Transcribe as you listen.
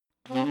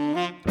Hello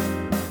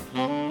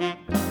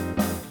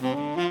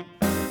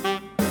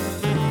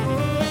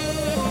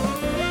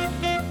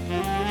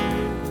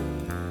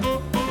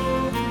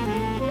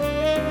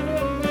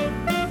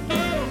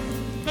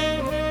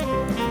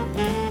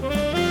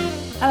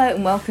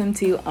and welcome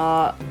to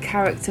our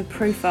character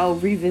profile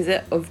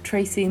revisit of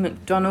Tracy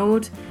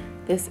McDonald.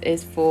 This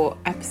is for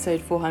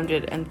episode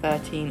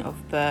 413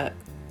 of the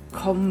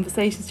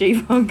Conversation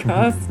Street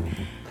podcast.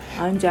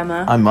 I'm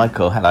Gemma. I'm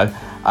Michael. Hello.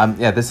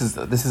 This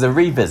is a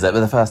revisit for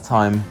the first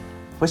time.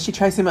 Was she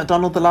Tracy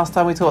McDonald the last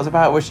time we talked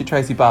about? Or was she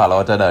Tracy Barlow?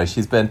 I don't know.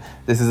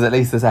 This is at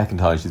least the second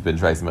time she's been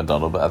Tracy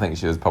McDonald, but I think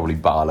she was probably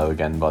Barlow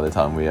again by the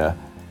time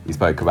we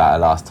spoke about her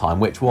last time,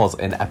 which was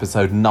in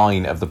episode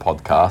 9 of the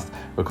podcast,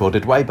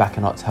 recorded way back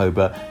in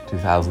October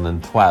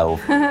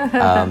 2012.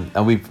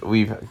 And we've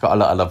got a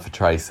lot of love for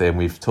Tracy, and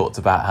we've talked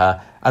about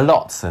her a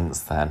lot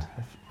since then.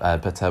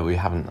 But we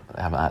haven't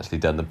actually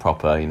done the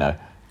proper,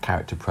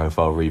 character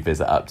profile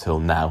revisit up till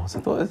now. So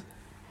I thought it was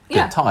a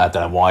good time. I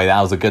don't know why that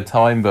was a good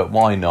time, but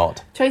why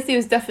not? Tracy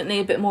was definitely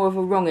a bit more of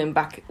a wrong'un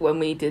back when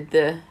we did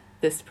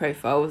this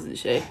profile, wasn't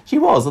she? She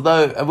was,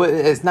 although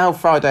it's now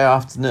Friday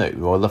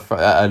afternoon, or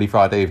early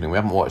Friday evening. We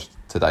haven't watched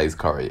today's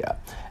Corrie yet.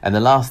 And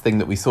the last thing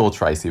that we saw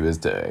Tracy was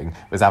doing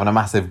was having a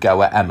massive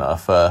go at Emma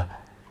for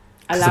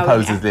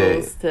allowing supposedly...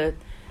 Eccles to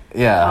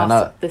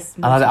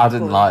I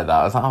didn't point. like that.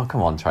 I was like, oh,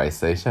 come on,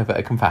 Tracy, show a bit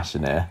of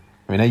compassion here.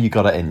 I know you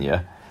got it in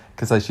you.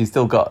 Because she's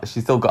still got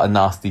a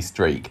nasty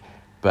streak.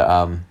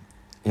 But,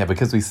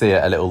 because we see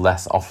it a little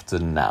less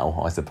often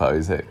now, I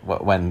suppose,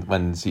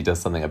 when she does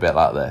something a bit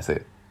like this,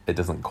 it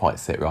doesn't quite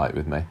sit right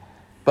with me.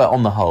 But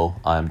on the whole,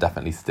 I am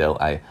definitely still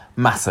a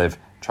massive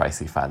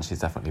Tracy fan.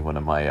 She's definitely one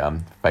of my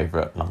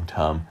favourite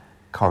long-term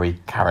Corrie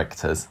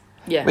characters.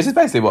 Yeah. Which is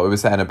basically what we were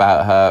saying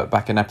about her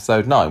back in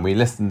episode 9. We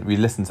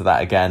listened to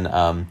that again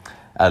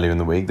earlier in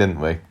the week, didn't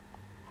we?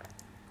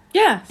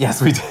 Yeah.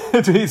 Yes, we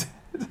did.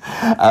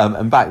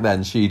 And back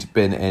then she'd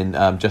been in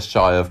just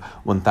shy of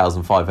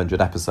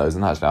 1,500 episodes,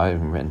 and actually I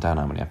haven't even written down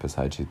how many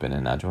episodes she's been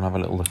in now. Do you want to have a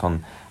little look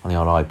on the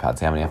old iPad,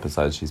 see how many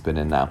episodes she's been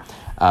in now?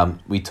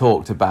 We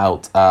talked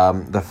about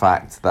the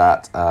fact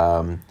that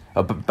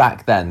but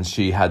back then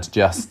she had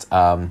just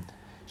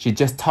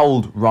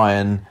told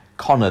Ryan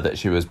Connor that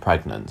she was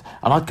pregnant,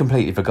 and I'd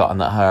completely forgotten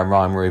that her and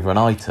Ryan were even an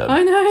item.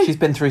 I know. She's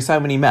been through so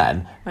many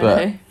men,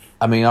 but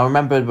I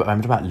remember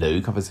about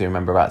Luke, obviously I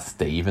remember about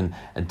Steve and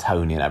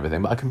Tony and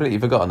everything, but I'd completely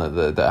forgotten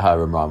that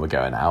her and Ryan were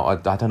going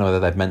out. I don't know whether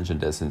they've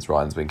mentioned it since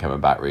Ryan came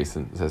back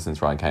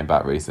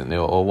recently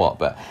or what,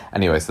 but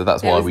anyway, so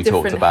that's why we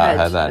talked about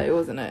her then. Though,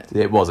 wasn't it?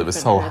 It was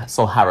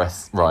Sol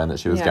Harris Ryan that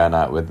she was going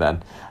out with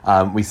then.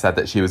 We said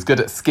that she was good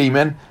at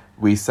scheming.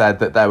 We said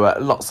that there were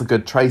lots of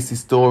good Tracy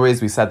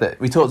stories. We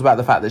talked about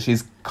the fact that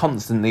she's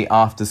constantly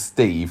after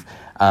Steve,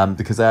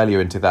 because earlier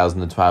in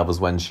 2012 was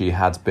when she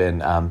had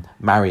been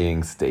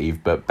marrying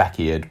Steve, but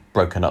Becky had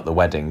broken up the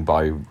wedding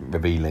by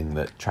revealing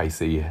that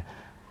Tracy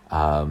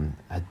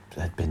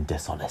had been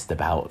dishonest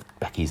about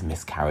Becky's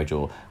miscarriage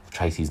or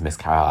Tracy's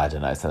miscarriage. I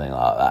don't know, something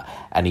like that.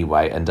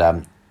 Anyway, and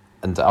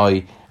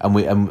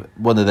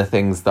one of the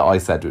things that I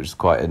said, which was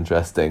quite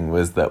interesting,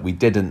 was that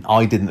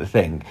I didn't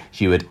think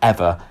she would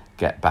ever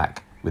get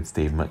back with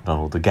Steve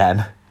McDonald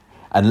again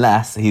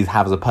unless he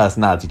has a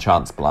personality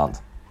transplant,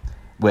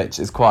 which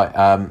is quite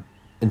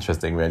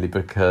interesting really,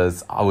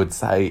 because I would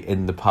say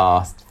in the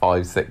past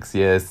 5-6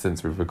 years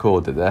since we've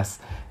recorded this,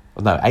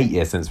 8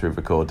 years since we've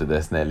recorded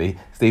this nearly,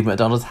 Steve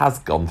McDonald has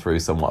gone through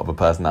somewhat of a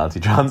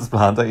personality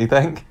transplant, don't you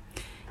think?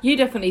 You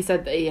definitely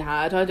said that he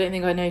had. I don't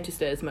think I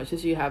noticed it as much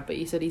as you have, but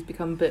you said he's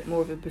become a bit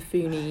more of a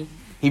buffoony.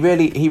 He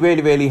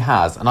really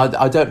has, and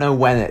I don't know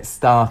when it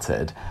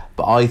started,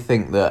 but I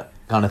think that,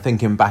 kind of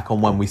thinking back on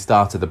when we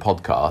started the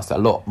podcast, a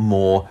lot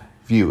more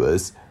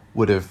viewers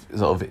would have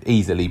sort of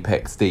easily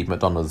picked Steve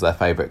McDonald as their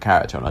favourite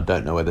character, and I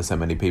don't know whether so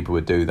many people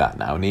would do that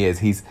now. And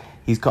he's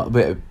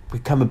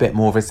become a bit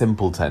more of a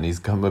simpleton. He's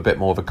become a bit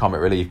more of a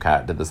comic relief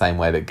character, the same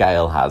way that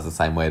Gail has, the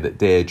same way that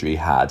Deirdre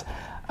had.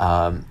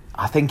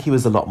 I think he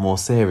was a lot more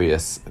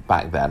serious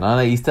back then. I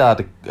know he still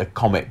had a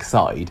comic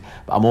side,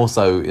 but I'm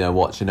also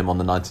watching him on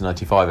the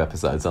 1995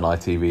 episodes on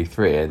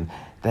ITV3, and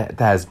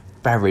there's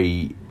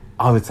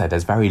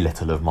very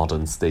little of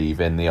modern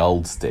Steve in the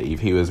old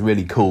Steve. He was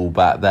really cool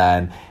back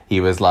then. He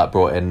was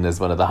brought in as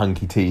one of the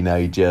hunky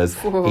teenagers.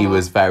 He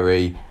was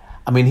very...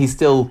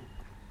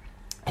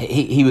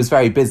 He was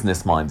very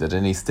business-minded,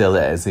 and he still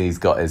is. He's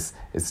got his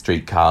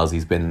street cars.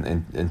 He's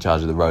been in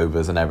charge of the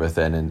Rovers and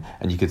everything,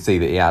 and you could see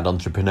that he had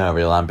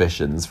entrepreneurial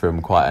ambitions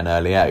from quite an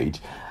early age.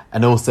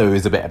 And also he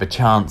was a bit of a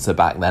chancer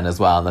back then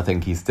as well, and I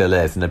think he still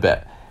is, and a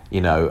bit,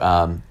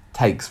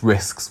 takes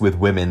risks with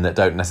women that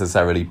don't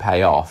necessarily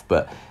pay off,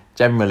 but...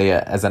 Generally,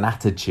 as an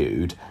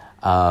attitude,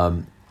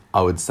 I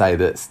would say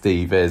that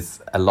Steve is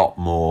a lot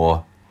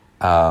more,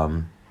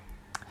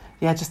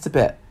 just a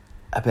bit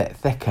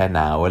thicker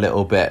now, a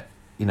little bit,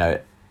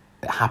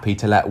 happy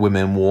to let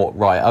women walk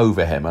right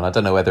over him. And I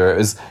don't know whether it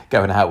was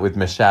going out with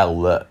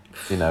Michelle that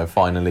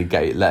finally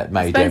made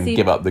suppose him he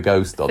give up the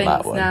ghost on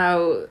that Thinks one.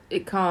 now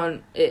it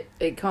can't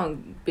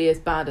be as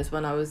bad as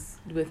when I was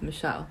with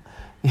Michelle.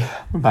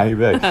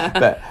 Maybe.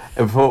 But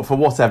for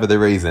whatever the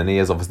reason, he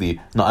is obviously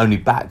not only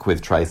back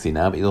with Tracy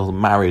now, but he also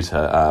married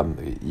her a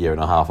year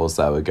and a half or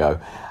so ago.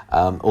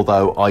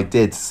 Although I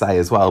did say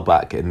as well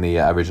back in the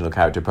original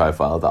character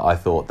profile that I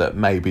thought that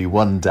maybe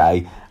one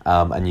day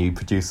a new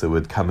producer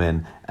would come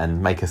in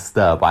and make a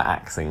stir by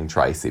axing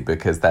Tracy,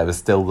 because there was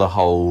still the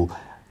whole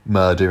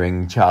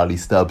murdering Charlie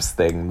Stubbs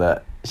thing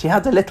that she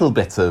had a little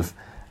bit of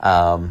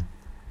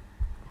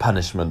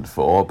punishment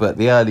for, but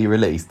the early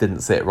release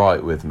didn't sit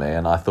right with me,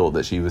 and I thought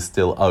that she was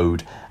still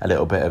owed a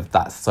little bit of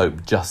that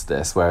soap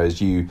justice,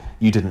 whereas you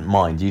didn't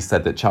mind. You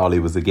said that Charlie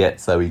was a git,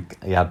 so he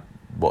had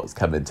what's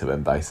coming to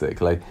him,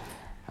 basically.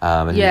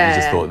 And you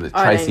just thought that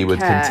Tracy would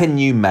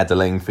continue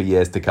meddling for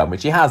years to come,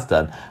 which she has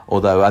done,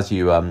 although, as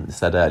you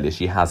said earlier,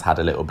 she has had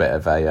a little bit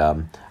of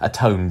a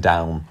tone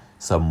down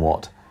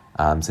somewhat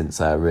since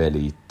her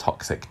really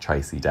toxic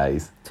Tracy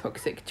days.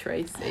 Toxic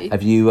Tracy.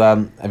 Have you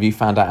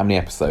found out how many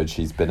episodes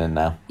she's been in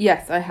now?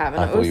 Yes, I have,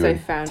 and I also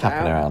found out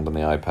tapping around on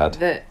the iPad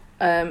that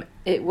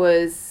it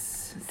was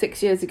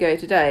 6 years ago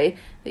today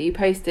that you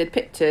posted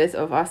pictures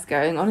of us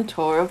going on a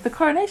tour of the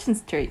Coronation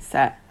Street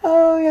set.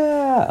 Oh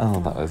yeah,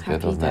 that was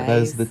good, wasn't it?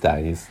 Those are the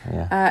days.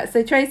 Yeah.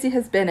 So Tracy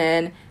has been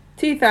in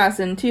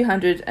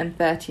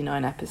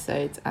 2,239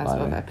 episodes as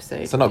of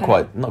episode. So not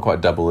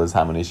quite double as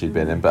how many she'd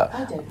been in, but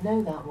I don't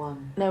know that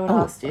one. No one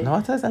asked you. No, I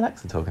thought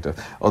Alexa talking to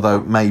her.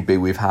 Although maybe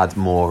we've had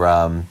more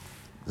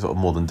sort of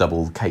more than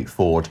double Kate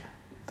Ford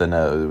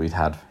than we'd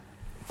had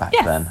back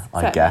then,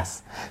 I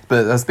guess.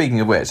 But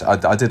speaking of which,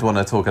 I did want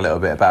to talk a little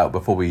bit about,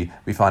 before we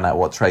find out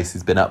what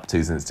Tracy's been up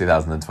to since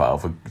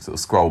 2012, we sort of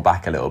scroll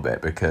back a little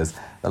bit, because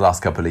the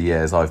last couple of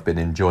years I've been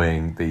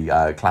enjoying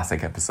the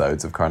classic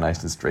episodes of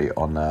Coronation Street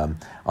on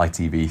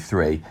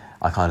ITV3.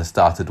 I kind of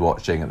started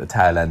watching at the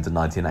tail end of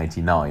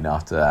 1989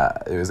 after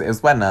it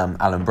was when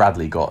Alan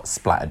Bradley got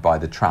splattered by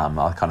the tram.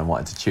 I kind of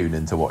wanted to tune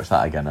in to watch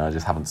that again, and I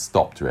just haven't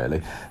stopped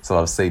really. So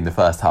I've seen the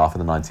first half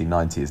of the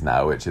 1990s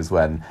now, which is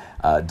when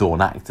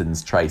Dawn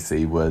Acton's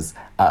Tracy was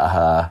at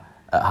her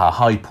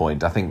high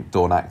point. I think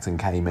Dawn Acton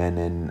came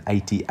in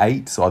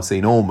 88, so I've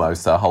seen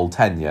almost her whole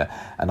tenure,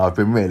 and I've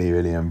been really,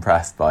 really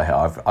impressed by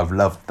her. I've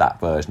loved that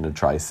version of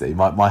Tracy.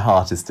 My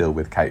heart is still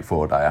with Kate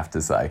Ford, I have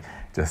to say,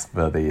 just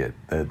for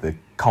the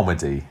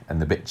comedy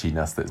and the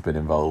bitchiness that's been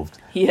involved,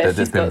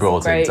 that's been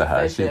brought into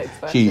her.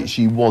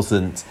 She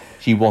wasn't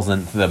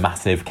the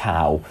massive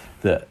cow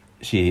that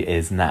she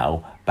is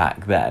now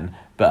back then.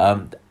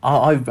 But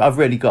I've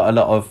really got a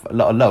lot of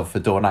love for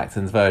Dawn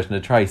Acton's version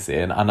of Tracy,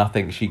 and I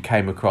think she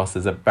came across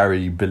as a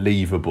very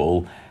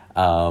believable,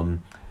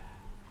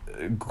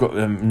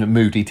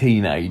 moody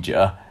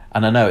teenager.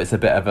 And I know it's a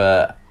bit of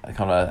a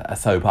kind of a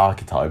soap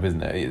archetype,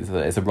 isn't it?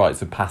 It's a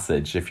rites of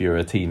passage. If you're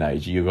a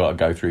teenager, you've got to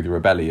go through the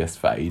rebellious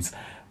phase.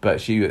 But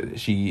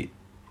she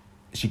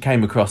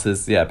came across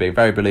as being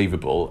very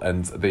believable,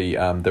 and the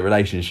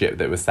relationship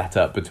that was set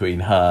up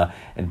between her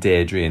and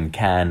Deirdre and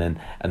Ken,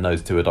 and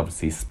those two had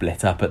obviously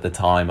split up at the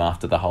time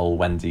after the whole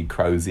Wendy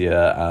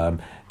Crozier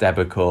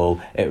debacle.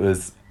 It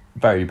was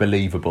very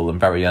believable and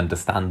very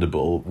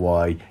understandable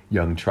why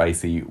young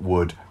Tracy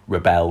would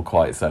rebel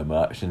quite so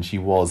much, and she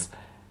was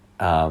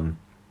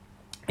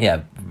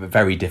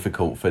very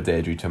difficult for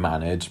Deirdre to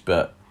manage,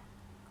 but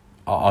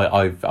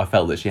I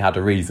felt that she had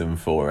a reason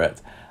for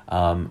it.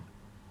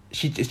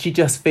 She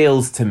just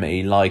feels to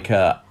me like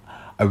a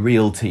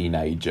real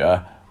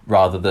teenager,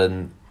 rather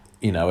than,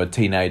 a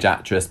teenage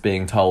actress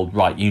being told,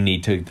 right, you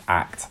need to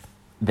act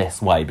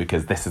this way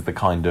because this is the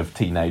kind of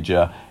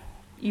teenager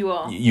you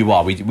are.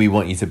 We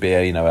want you to be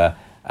a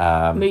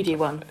moody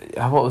one.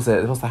 What was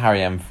it? What's the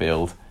Harry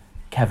Enfield,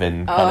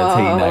 Kevin kind of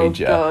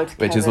teenager? God,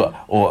 which Kevin. Is what,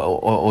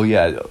 or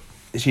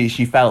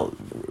She felt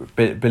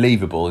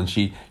believable, and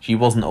she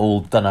wasn't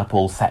all done up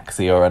all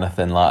sexy or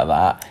anything like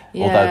that.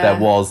 Yeah. Although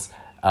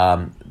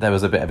there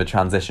was a bit of a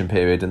transition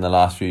period in the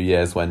last few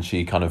years when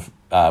she kind of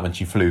when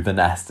she flew the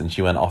nest and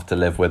she went off to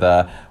live with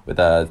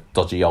a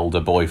dodgy older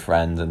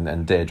boyfriend,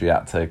 and Deirdre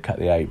had to cut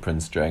the apron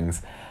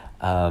strings.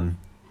 But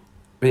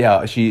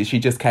yeah, she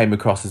just came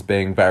across as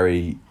being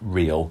very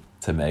real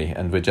to me,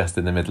 and we're just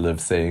in the middle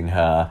of seeing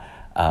her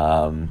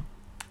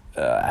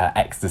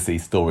ecstasy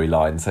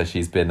storyline. So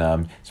she's been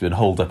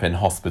holed up in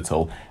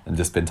hospital and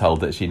just been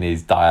told that she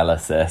needs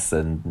dialysis,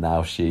 and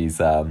now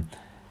she's on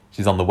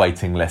the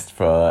waiting list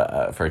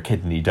for a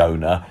kidney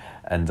donor.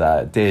 And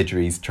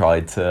Deirdre's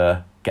tried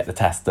to get the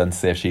test done to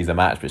see if she's a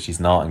match, but she's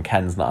not, and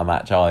Ken's not a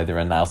match either.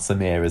 And now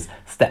Samir has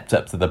stepped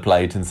up to the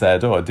plate and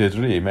said, "Oh,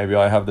 Deirdre, maybe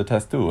I have the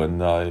test too,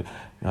 and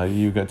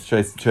you go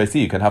to Tracy,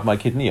 you can have my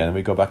kidney, and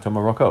we go back to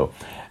Morocco."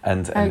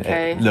 And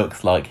Okay. It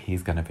looks like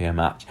he's going to be a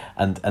match,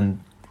 and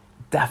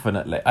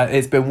definitely.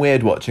 It's been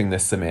weird watching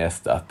this Samir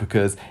stuff,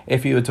 because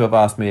if you were to have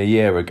asked me a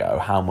year ago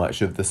how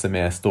much of the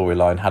Samir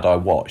storyline had I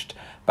watched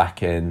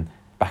back in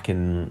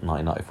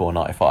 1994,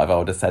 95, I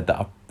would have said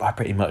that I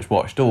pretty much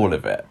watched all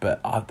of it.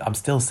 But I'm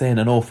still seeing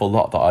an awful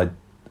lot that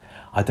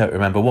I don't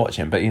remember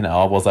watching. But,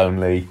 I was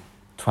only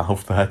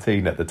 12,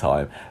 13 at the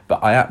time.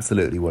 But I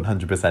absolutely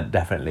 100%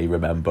 definitely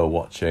remember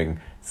watching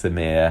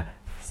Samir,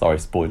 sorry,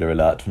 spoiler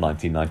alert, from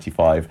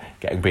 1995,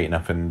 getting beaten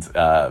up and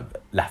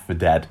left for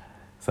dead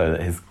so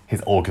that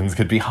his organs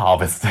could be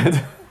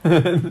harvested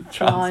and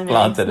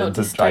transplanted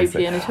into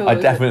Tracy. I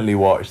definitely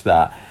watched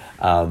that.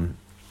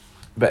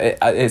 But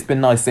it's been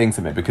nice seeing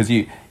Samir because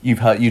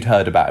you'd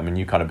heard about him and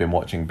you've kind of been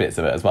watching bits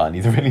of it as well, and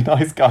he's a really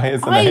nice guy,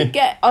 isn't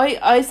he?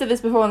 I said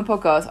this before on the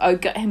podcast, I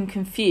get him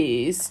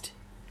confused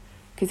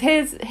because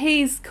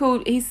he's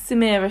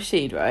Samir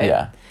Rashid, right?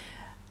 Yeah.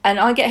 And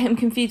I get him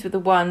confused with the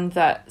one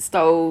that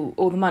stole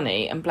all the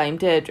money and blamed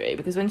Deirdre,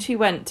 because when she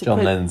went to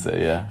John Lindsay,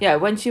 yeah. Yeah,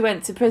 when she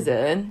went to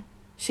prison,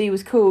 she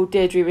was called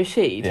Deirdre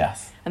Rashid.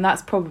 Yes. And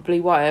that's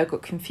probably why I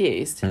got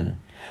confused.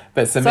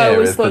 But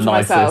Samir is the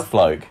nicest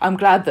bloke. I'm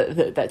glad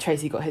that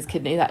Tracy got his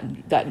kidney,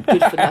 that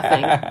good for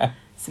nothing.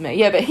 Samir.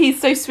 Yeah, but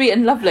he's so sweet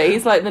and lovely.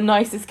 He's like the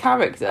nicest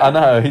character. I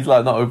know, he's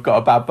like not got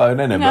a bad bone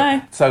in him. No.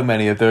 But so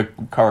many of the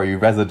Corrie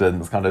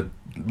residents kind of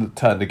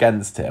turned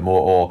against him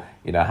or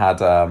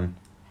had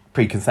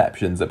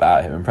preconceptions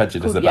about him and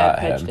prejudice about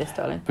him,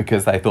 darling.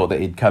 Because they thought that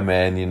he'd come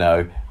in,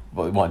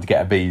 wanted to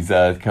get a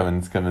visa, come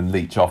and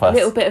leech off us. A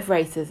little bit of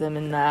racism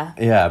in there.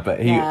 Yeah, but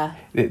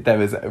there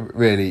was a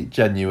really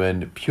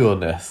genuine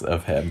pureness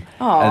of him.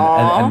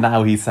 And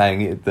now he's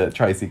saying that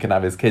Tracy can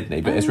have his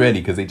kidney, but it's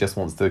really because he just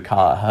wants to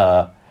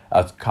cart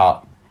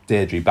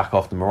Deirdre back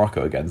off to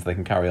Morocco again so they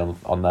can carry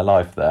on their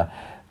life there.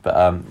 But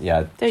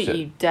don't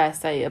you dare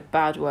say a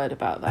bad word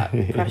about that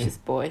precious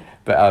boy.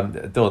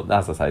 But Dawn,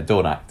 as I say,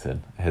 Dawn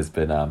Acton has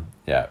been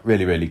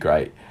really, really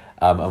great.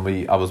 And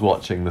I was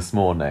watching this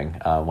morning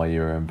while you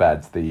were in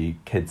bed the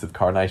Kids of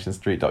Coronation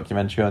Street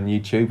documentary on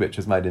YouTube, which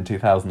was made in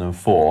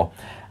 2004,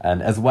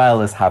 and as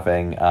well as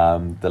having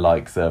the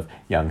likes of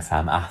young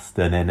Sam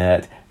Aston in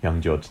it,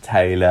 young George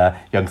Taylor,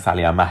 young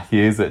Sally Ann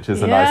Matthews, which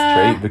is a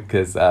nice treat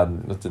because I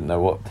didn't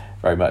know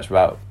very much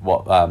about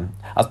what.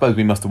 I suppose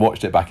we must have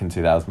watched it back in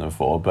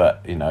 2004,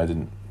 but it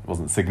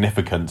wasn't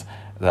significant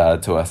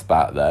to us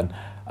back then.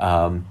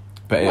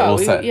 But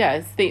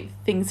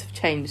things have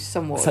changed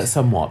somewhat.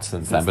 Somewhat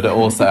since then, but it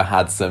also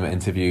had some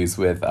interviews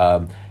with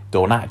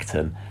Dawn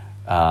Acton,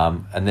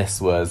 and this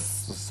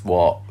was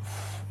what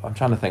I'm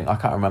trying to think. I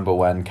can't remember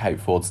when Kate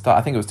Ford started.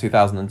 I think it was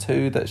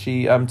 2002 that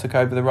she took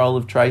over the role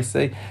of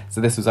Tracy. So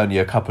this was only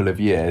a couple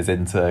of years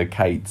into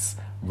Kate's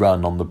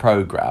run on the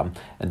programme,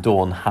 and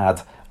Dawn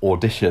had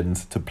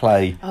auditioned to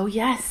play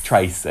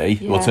Tracy.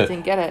 Yeah, I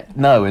didn't get it.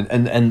 No,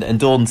 and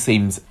Dawn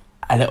seems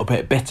a little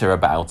bit bitter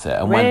about it.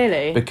 And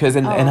really? Because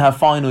in her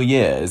final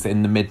years,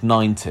 in the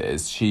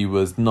mid-90s, she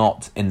was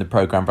not in the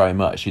programme very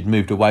much. She'd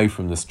moved away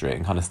from the street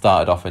and kind of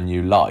started off a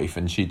new life,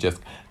 and she'd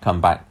just come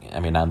back,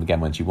 now and again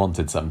when she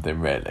wanted something,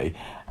 really.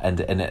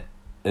 And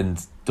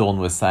Dawn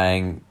was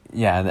saying,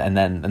 and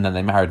then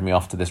they married me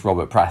off to this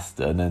Robert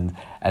Preston,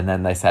 and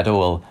then they said,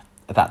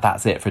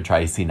 that's it for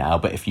Tracy now,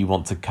 but if you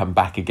want to come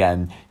back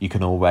again, you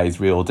can always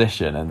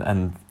re-audition.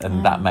 And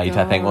that made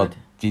her think, well,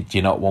 do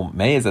you not want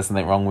me? Is there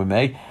something wrong with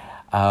me?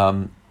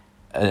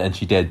 And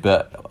she did,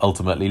 but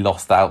ultimately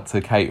lost out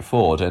to Kate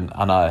Ford, and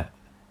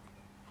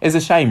it's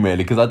a shame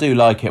really, because I do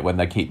like it when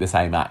they keep the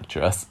same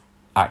actors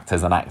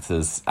and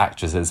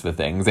actresses for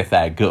things if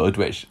they're good,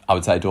 which I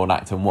would say Dawn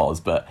Acton was,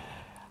 but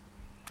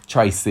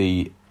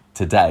Tracy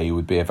today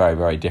would be a very,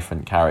 very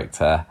different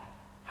character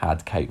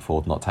had Kate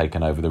Ford not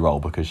taken over the role,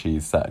 because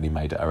she's certainly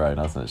made it her own,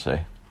 hasn't she?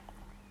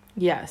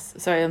 Yes.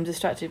 Sorry, I'm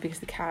distracted because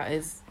the cat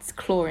is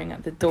clawing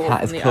at the door. The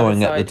cat is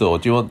clawing at the door.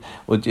 Do you want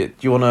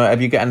to?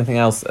 Have you got anything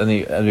else?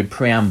 Any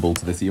preamble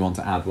to this that you want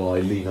to add while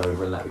I lean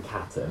over and let the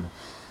cat in?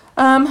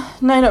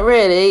 No, not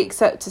really,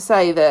 except to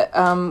say that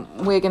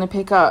we're going to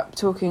pick up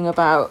talking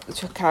about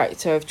the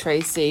character of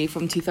Tracy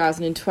from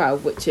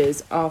 2012, which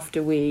is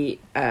after we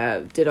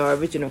did our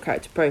original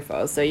character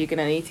profile. So you're going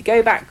to need to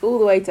go back all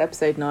the way to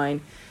episode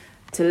 9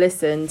 to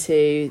listen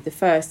to the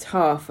first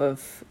half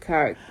of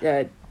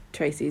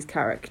Tracy's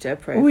character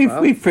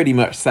profile. We've pretty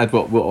much said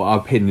what our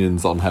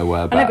opinions on her were.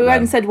 I know, but we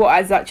haven't said what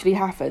has actually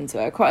happened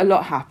to her. Quite a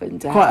lot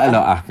happened to her. Quite a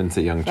lot happened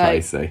to young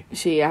Tracy.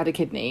 She had a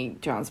kidney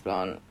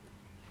transplant.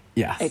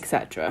 Yes.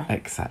 Etc.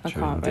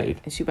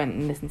 Indeed. And she went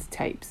and listened to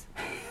tapes.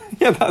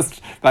 Yeah, that's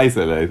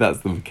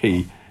the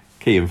key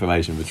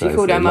information for Tracy. She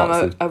called her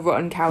mum a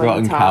rotten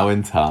cow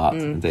in tart.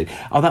 Indeed.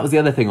 Oh, that was the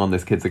other thing on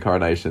this Kids of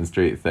Coronation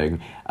Street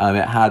thing.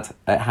 It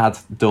had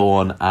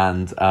Dawn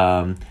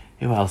and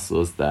who else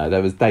was there?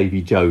 There was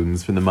Davy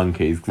Jones from the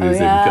Monkees, because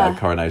he was in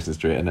Coronation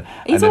Street. And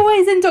he's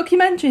always in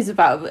documentaries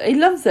about it. He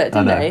loves it,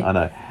 doesn't he? I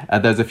know.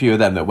 And there's a few of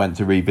them that went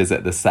to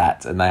revisit the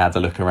set, and they had to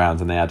look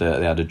around, and they had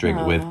a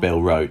drink with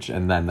Bill Roach,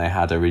 and then they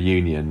had a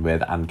reunion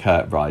with Anne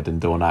Kirkbride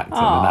and Dawn Acton,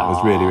 and that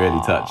was really,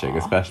 really touching,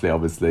 especially,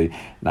 obviously,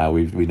 now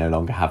we no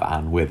longer have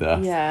Anne with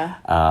us. Yeah.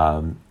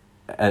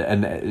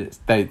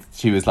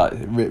 She was like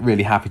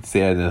really happy to see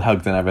her and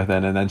hugged and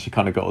everything, and then she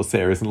kind of got all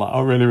serious and like, I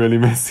really, really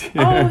miss you.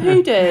 Oh,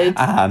 who did?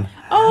 Anne.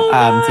 Oh,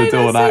 Anne to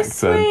Dawn that's Acton.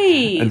 so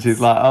sweet. And she's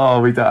like, oh,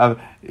 we don't have,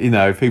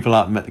 people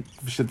aren't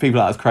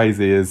as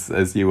crazy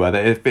as you were.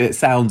 It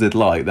sounded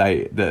like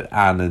that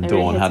Anne and They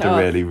Dawn really had hit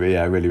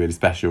a it really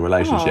special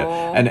relationship,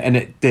 Aw. and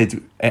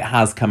it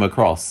has come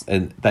across,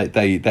 and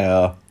they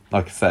are,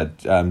 like I said,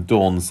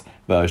 Dawn's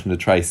version of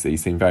Tracy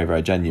seemed very,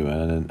 very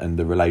genuine, and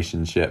the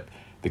relationship,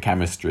 the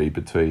chemistry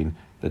between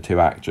the two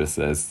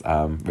actresses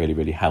really,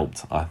 really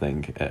helped. I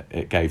think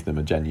it gave them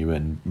a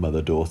genuine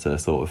mother-daughter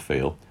sort of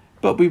feel.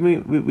 But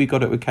we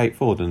got it with Kate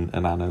Ford and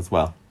Anna as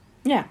well.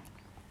 Yeah.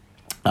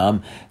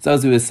 So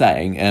as we were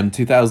saying,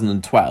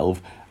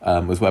 2012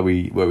 was where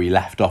we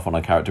left off on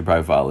our character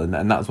profile,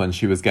 and that's when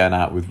she was going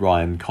out with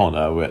Ryan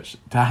Connor. Which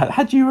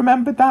had you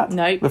remembered that?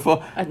 No.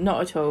 Before,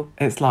 Not at all.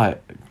 it's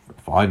like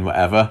fine,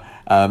 whatever.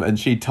 And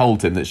she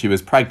told him that she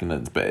was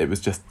pregnant, but she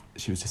was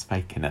just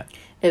faking it.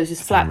 It was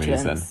just For some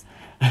flatulence.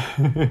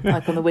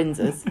 Like on the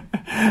Windsors.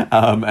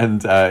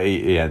 And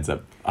he ends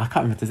up. I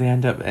can't remember. Does he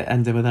end up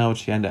with her? Or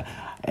she end up?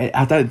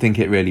 I don't think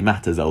it really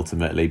matters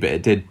ultimately, but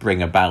it did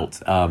bring about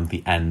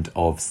the end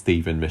of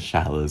Steve and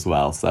Michelle as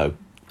well. So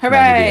Hooray!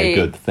 maybe a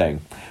good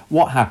thing.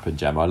 What happened,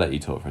 Gemma? I'll let you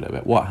talk for a little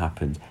bit. What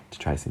happened to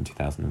Tracy in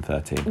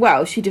 2013?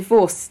 Well, she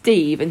divorced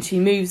Steve and she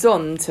moves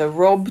on to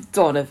Rob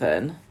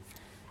Donovan.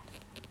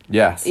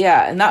 Yes.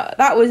 Yeah, and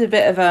that was a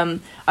bit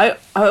of I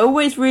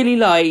always really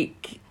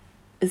like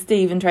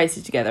Steve and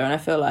Tracy together, and I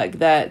feel like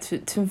they're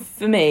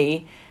for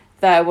me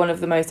they're one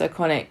of the most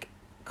iconic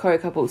choreo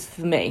couples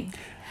for me.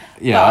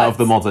 Yeah, of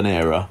the modern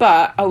era.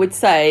 But I would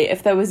say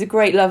if there was a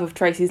great love of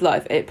Tracy's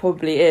life, it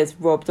probably is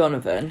Rob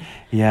Donovan.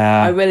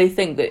 Yeah. I really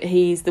think that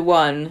he's the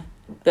one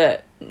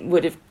that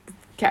would have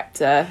kept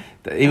her.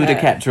 He would have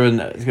kept her on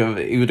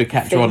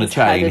a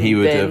chain. He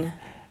would have.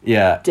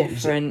 Yeah,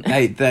 different.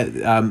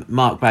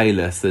 Mark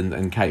Bayliss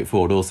and Kate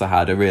Ford also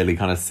had a really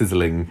kind of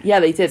sizzling. Yeah,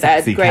 they did. They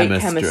had sexy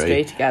great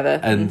chemistry together.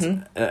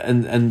 And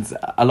and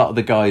a lot of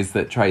the guys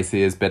that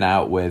Tracy has been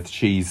out with,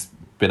 she's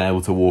been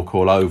able to walk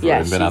all over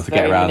and been able to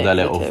get around her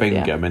little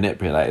finger,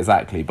 manipulate,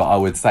 exactly. But I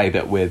would say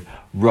that with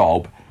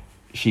Rob,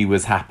 she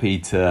was happy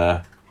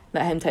to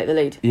let him take the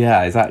lead.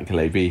 Yeah,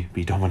 exactly.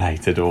 Be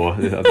dominated, or I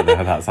don't know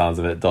how that sounds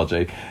a bit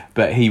dodgy,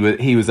 but he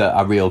was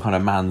a real kind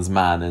of man's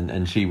man,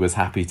 and she was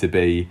happy to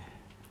be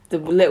the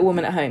little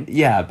woman at home.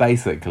 Yeah,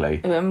 basically.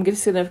 I'm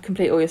just going to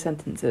complete all your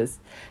sentences.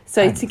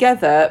 So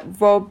together,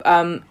 Rob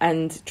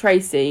and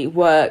Tracy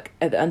work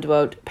at the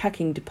Underworld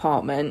packing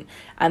department,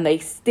 and they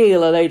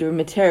steal a load of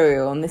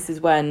material. And this is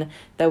when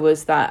there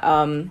was that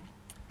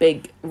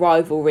big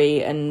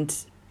rivalry and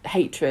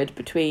hatred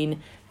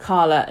between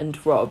Carla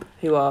and Rob,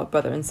 who are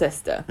brother and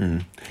sister.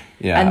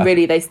 Yeah. And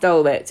really, they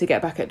stole it to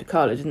get back at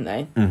Carla, didn't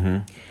they?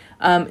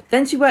 Mm-hmm.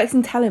 Then she works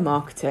in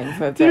telemarketing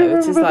for a bit,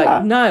 which is like,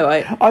 that? no,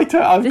 I've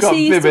got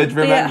vivid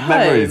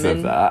memories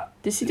of that.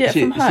 Did she do it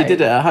from home? She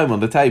did it at home on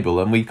the table,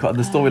 and the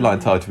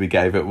storyline title we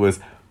gave it was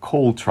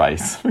Call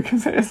Trace,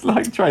 because it's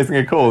like tracing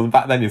a call. And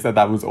back then you said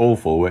that was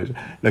awful, which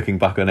looking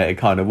back on it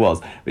kind of was.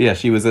 But yeah,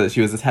 she was a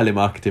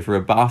telemarketer for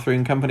a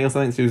bathroom company or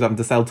something. She was having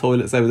to sell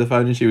toilets over the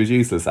phone, and she was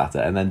useless at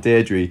it. And then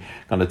Deirdre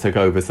kind of took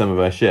over some of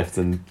her shifts,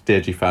 and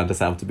Deirdre found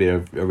herself to be a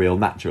real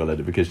natural at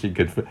it, because she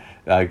could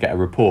get a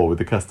rapport with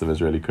the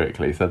customers really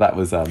quickly. So that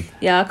was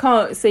yeah, I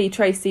can't see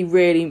Tracy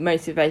really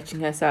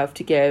motivating herself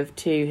to give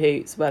two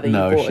hoots whether you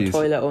bought a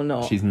toilet or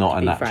not. She's not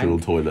a natural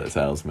toilet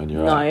salesman,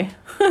 you're right.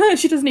 No.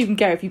 She doesn't even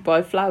care if you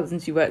buy flowers,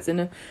 and she works in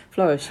a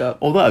flower shop.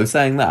 Although,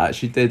 saying that,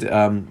 she did,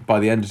 by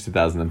the end of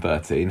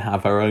 2013,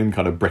 have her own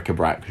kind of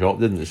bric-a-brac shop,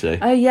 didn't she?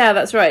 Oh, yeah,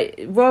 that's right.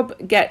 Rob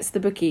gets the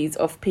bookies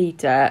off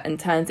Peter and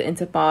turns it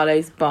into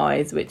Barlow's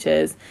Buys, which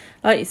is,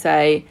 like you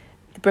say,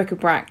 the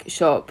bric-a-brac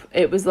shop.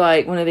 It was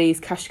like one of these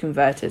cash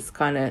converters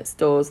kind of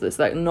stores that's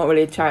like not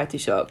really a charity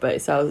shop, but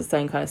it sells the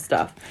same kind of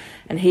stuff.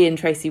 And he and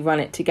Tracy run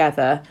it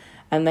together,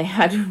 and they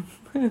had...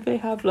 They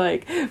have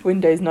like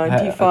Windows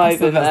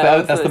 95 in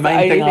there. That's the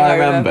main thing I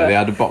remember. They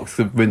had a box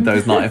of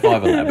Windows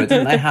 95 on there, but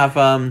didn't they have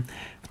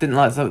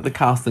the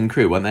cast and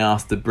crew when they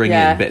asked to bring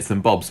in bits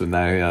and bobs from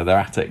their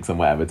attics and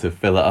whatever to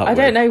fill it up? I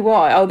don't know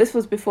why. Oh, this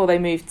was before they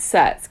moved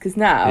sets, because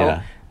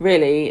now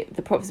really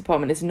the props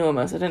department is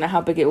enormous. I don't know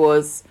how big it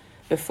was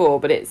before,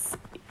 but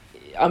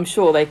I'm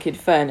sure they could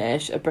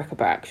furnish a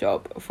bric-a-brac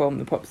shop from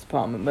the props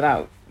department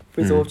without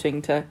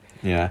resorting to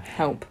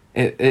help.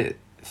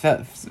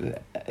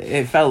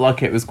 It felt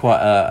like it was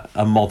quite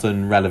a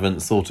modern,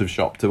 relevant sort of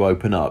shop to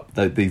open up.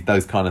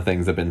 Those kind of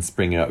things have been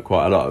springing up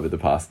quite a lot over the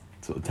past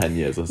sort of 10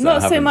 years or so.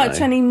 Not so much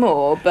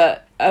anymore,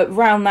 but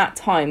around that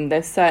time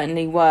they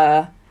certainly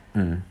were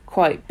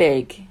quite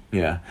big.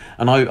 Yeah,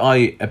 and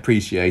I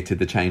appreciated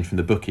the change from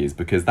the bookies,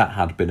 because that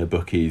had been a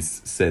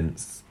bookies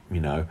since,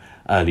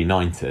 early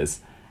 90s,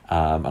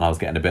 and I was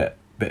getting a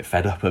bit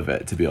fed up of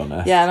it, to be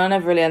honest. Yeah, and I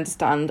never really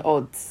understand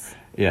odds.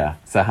 Yeah,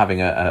 so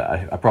having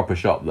a proper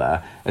shop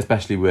there,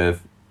 especially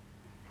with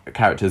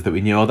characters that we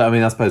knew. Although,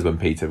 I suppose when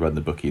Peter ran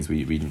the bookies,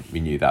 we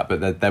knew that,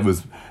 but there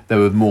was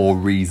more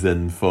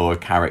reason for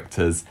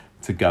characters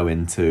to go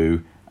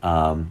into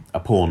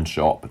a pawn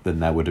shop than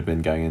there would have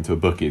been going into a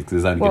bookies,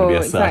 because there's only going to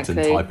be a certain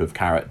type of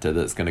character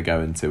that's going to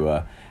go into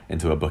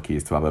a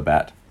bookies to have a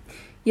bet.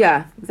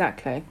 Yeah,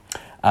 exactly.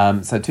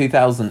 So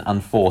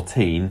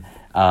 2014,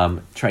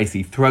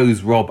 Tracy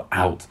throws Rob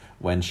out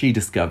when she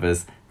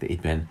discovers that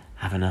he'd been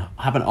having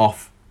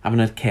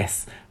a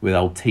kiss with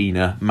old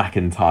Tina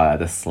McIntyre,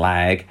 the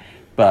slag.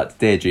 But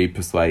Deirdre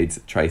persuades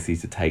Tracy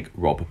to take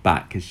Rob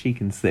back because she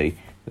can see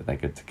that they're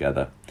good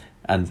together.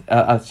 And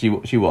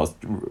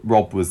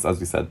Rob was, as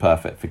we said,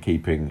 perfect for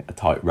keeping a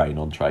tight rein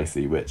on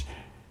Tracy, which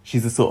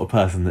she's the sort of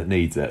person that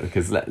needs it,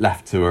 because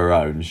left to her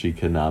own, she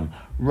can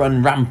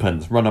run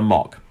rampant, run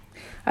amok.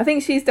 I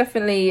think she's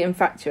definitely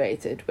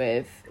infatuated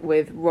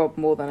with Rob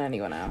more than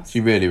anyone else.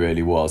 She really,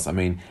 really was. I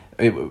mean,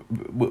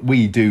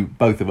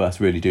 both of us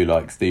really do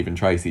like Steve and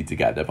Tracy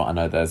together, but I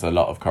know there's a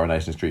lot of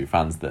Coronation Street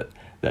fans that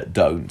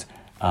don't.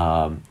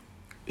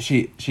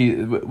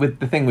 With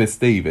the thing with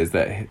Steve is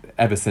that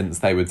ever since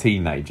they were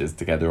teenagers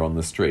together on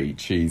the street,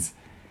 she's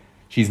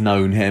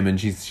known him, and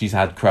she's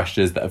had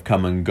crushes that have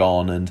come and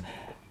gone,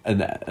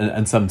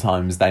 and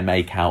sometimes they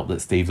make out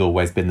that Steve's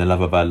always been the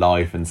love of her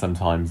life, and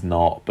sometimes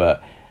not,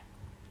 but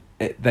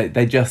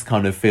they just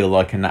kind of feel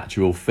like a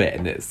natural fit,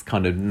 and it's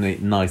kind of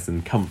nice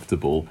and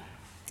comfortable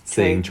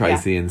seeing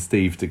Tracy and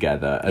Steve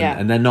together,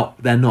 and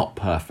they're not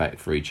perfect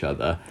for each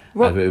other.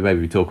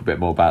 Maybe we talk a bit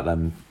more about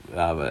them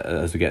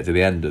as we get to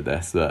the end of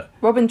this. But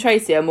Rob and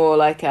Tracy are more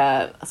like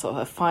a sort of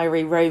a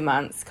fiery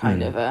romance,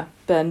 kind of a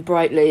burn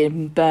brightly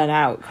and burn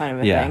out kind of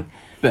a thing.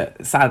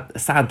 But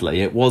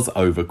sadly, it was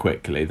over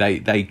quickly.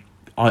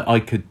 I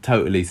could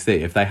totally see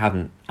if they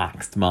hadn't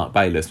axed Mark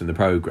Bayliss from the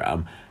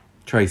programme,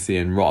 Tracy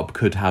and Rob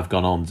could have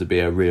gone on to be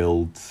a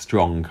real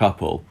strong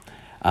couple.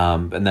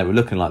 And they were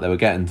looking like they were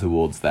getting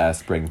towards their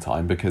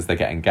springtime, because they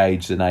get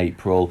engaged in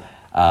April.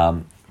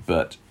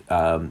 But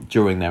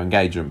during their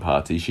engagement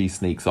party, she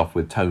sneaks off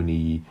with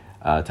Tony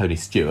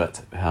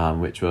Stewart,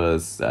 which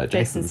was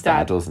Jason's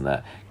dad, wasn't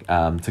it?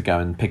 To go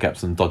and pick up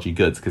some dodgy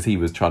goods, because he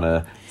was trying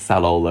to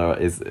sell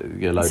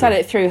sell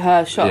it through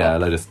her shop. Yeah, a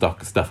load of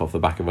stuff off the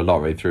back of a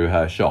lorry through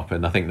her shop,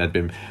 and I think they'd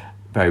been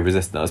very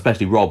resistant,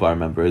 especially Rob, I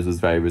remember,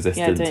 was very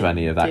resistant to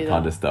any of that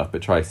kind of stuff,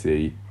 but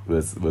Tracy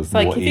was it's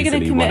more like, if you're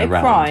going to commit a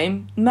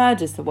crime,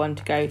 murder's the one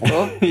to go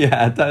for.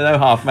 Yeah, no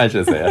half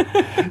measures here.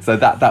 So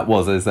that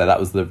was, as I said,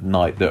 that was the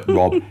night that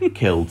Rob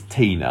killed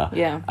Tina.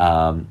 Yeah.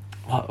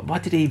 Why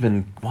did he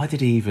even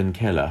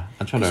kill her?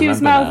 I'm trying to remember. She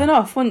was mouthing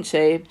off, wasn't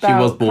she? She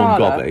was born Carla.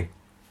 gobby.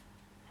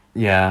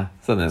 Yeah,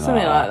 something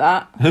like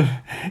that.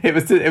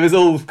 It was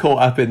all caught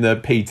up in the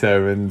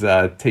Peter and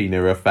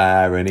Tina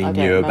affair, and he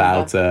knew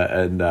about her.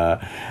 And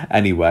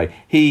anyway,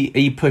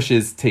 he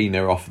pushes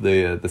Tina off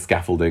the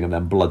scaffolding and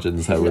then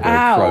bludgeons her with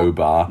a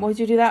crowbar. What did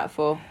you do that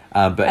for?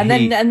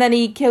 Then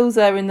he kills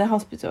her in the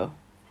hospital.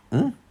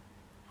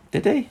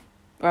 Did he?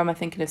 Or am I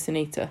thinking of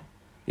Sunita?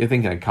 You're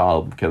thinking of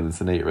Carl killing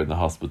Sunita in the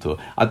hospital.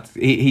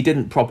 He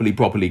didn't properly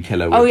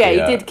kill her. He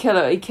did kill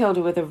her. He killed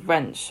her with a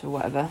wrench or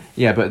whatever.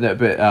 Yeah,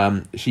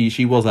 but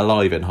she was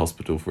alive in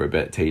hospital for a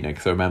bit, Tina,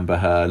 because I remember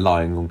her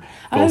lying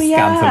all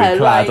scantily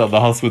clad on the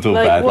hospital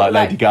bed, like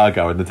Lady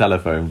Gaga in the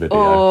telephone video.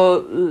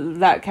 Or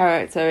that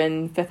character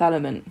in Fifth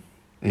Element.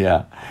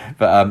 Yeah,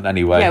 but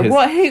anyway. Yeah,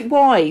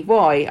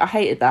 why? I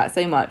hated that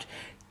so much.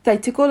 They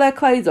took all her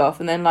clothes off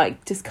and then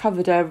just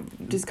covered her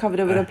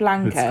with a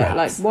blanket.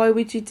 Like, why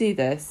would you do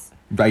this?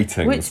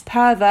 Ratings. Which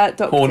pervert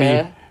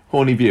doctor?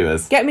 Horny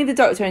viewers. Get me the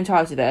doctor in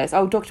charge of this.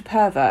 Oh, Dr.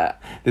 Pervert.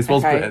 This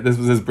was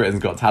his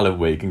Britain's Got Talent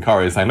week, and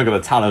Corey was saying, "Look at the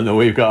talent that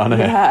we've got on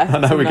here." Yeah, I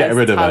know we're getting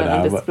rid of her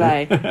now.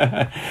 Display.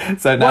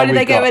 So now why did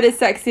they get rid of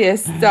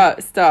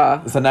sexiest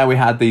star? So now we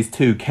had these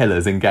two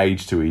killers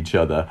engaged to each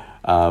other,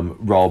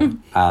 Rob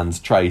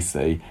and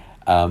Tracy,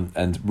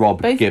 and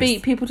Rob both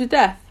beat people to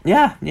death.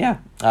 Yeah.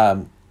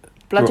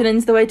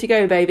 Bludgeoning's the way to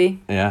go,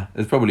 baby. Yeah,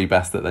 it's probably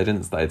best that they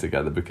didn't stay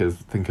together, because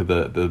think of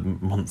the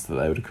monster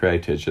they would have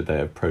created should they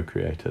have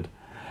procreated.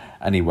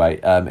 Anyway,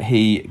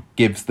 he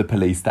gives the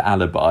police the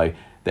alibi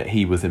that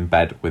he was in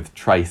bed with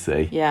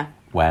Tracy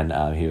when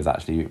he was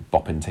actually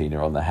bopping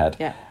Tina on the head.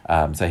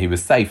 Yeah. So he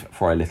was safe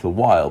for a little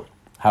while.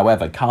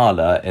 However,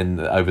 Carla,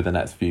 over the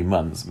next few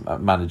months,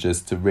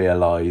 manages to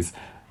realise,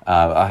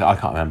 I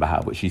can't remember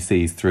how, but she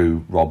sees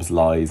through Rob's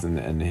lies,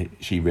 and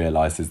she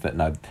realises that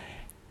no...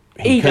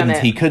 He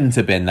couldn't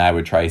have been there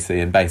with Tracy,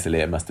 and basically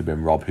it must have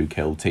been Rob who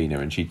killed Tina,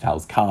 and she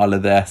tells Carla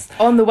this.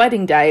 On the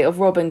wedding day of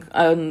Rob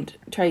and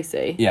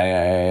Tracy.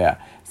 Yeah.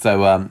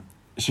 So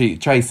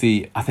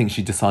Tracy, I think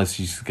she decides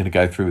she's going to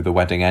go through with the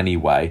wedding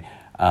anyway,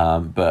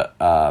 but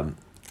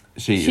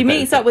she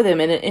meets up with him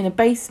in a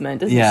basement,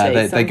 doesn't she?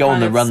 Yeah, they go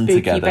on the run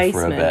together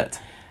for a bit.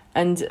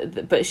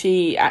 But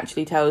she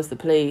actually tells the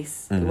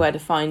police where to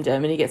find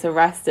him, and he gets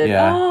arrested.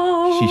 Yeah,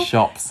 oh, she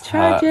shops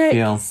tragic. her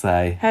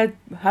fiancé, her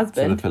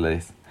husband, to the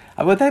police.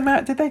 Were they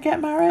married? Did they get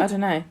married? I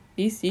don't know.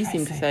 You seem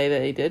to say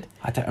that he did.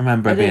 I don't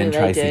remember it being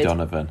Tracy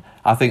Donovan.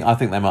 I think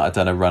they might have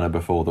done a runner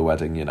before the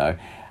wedding, you know.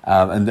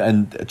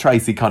 And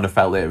Tracy kind of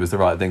felt that it was the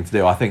right thing to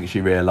do. I think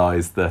she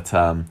realised that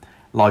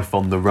life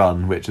on the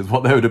run, which is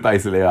what they would have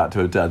basically had to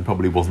have done,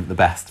 probably wasn't the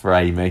best for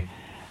Amy.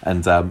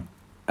 And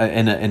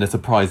in a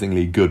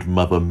surprisingly good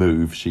mother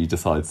move, she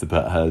decides to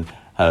put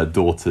her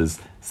daughter's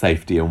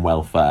safety and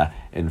welfare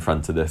in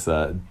front of this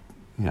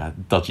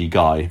dodgy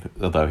guy,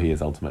 although he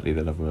is ultimately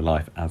the love of her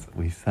life, as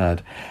we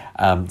said.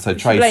 So She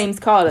Tracy blames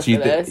Carla for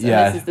this, and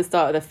yeah. this is the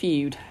start of the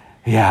feud.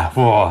 Yeah,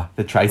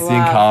 the Tracy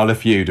and Carla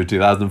feud of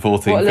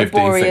 2014, what a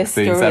 15, laborious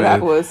 16, story 17.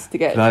 that was to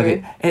get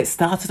through. It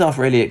started off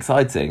really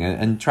exciting,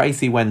 and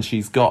Tracy, when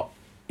she's got,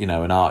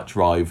 an arch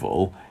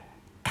rival,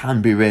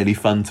 can be really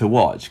fun to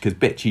watch, because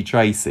bitchy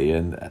Tracy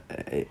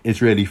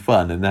is really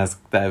fun,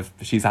 and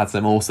she's had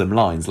some awesome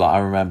lines. Like, I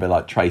remember,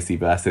 like, Tracy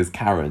versus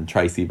Karen,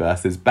 Tracy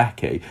versus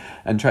Becky,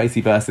 and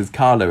Tracy versus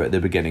Carla at the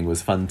beginning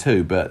was fun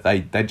too, but they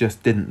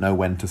just didn't know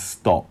when to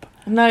stop.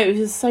 No, it was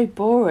just so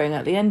boring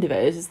at the end of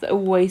it. It was just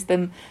always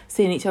them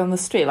seeing each other on the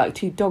street, like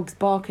two dogs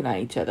barking at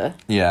each other.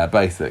 Yeah,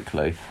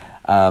 basically.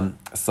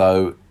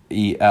 So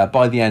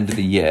by the end of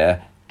the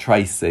year,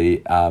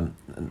 Tracy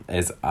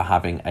is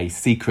having a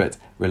secret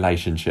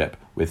relationship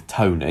with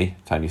Tony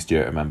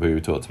Stewart, remember, who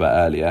we talked about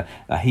earlier.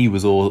 He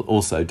was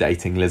also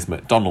dating Liz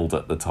McDonald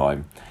at the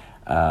time.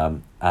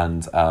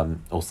 And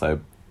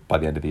also, by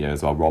the end of the year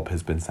as well, Rob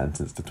has been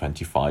sentenced to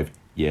 25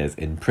 years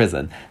in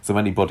prison. So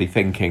anybody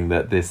thinking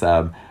that this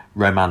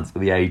romance for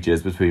the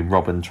ages between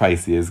Rob and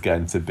Tracy is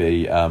going to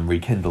be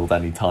rekindled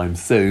anytime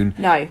soon.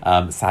 No.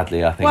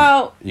 Sadly, I think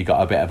you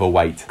got a bit of a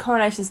wait.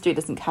 Coronation Street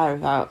doesn't care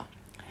about.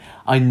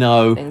 I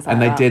know, Like and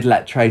they that. did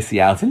let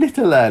Tracy out a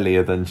little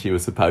earlier than she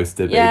was supposed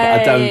to be, but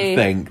I don't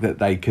think that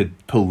they could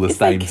pull the If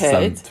they same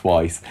stunt could.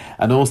 twice.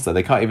 And also,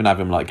 they can't even have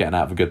him like getting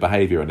out for good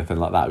behaviour or anything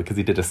like that, because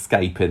he did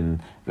escape when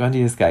did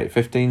he escape?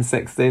 15,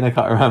 16? I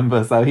can't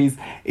remember. So he's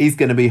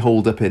going to be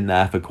hauled up in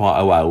there for quite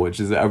a while,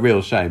 which is a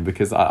real shame,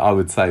 because I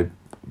would say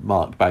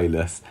Mark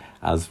Bayliss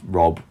as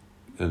Rob,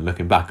 and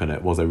looking back on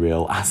it, was a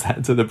real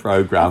asset to the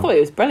programme. I thought it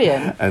was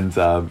brilliant. And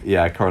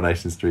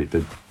Coronation Street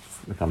did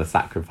kind of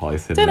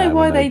sacrifice him. Don't know there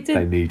why when they did.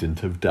 They needn't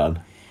have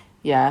done.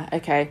 Yeah,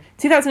 okay.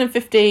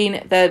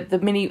 2015, the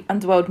mini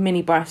underworld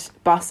minibus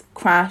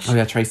crash. Oh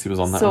yeah, Tracy was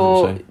on that,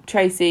 Saw wasn't she?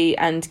 Tracy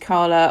and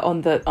Carla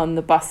on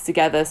the bus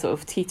together, sort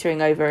of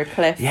teetering over a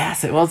cliff.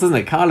 Yes, it was, wasn't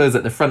it? Carla was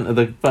at the front of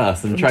the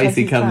bus, and Tracy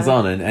Tracy's comes there.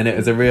 on, and it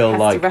was a real, Has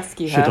to like,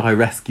 rescue should her. I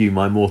rescue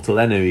my mortal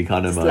enemy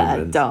kind of Just let her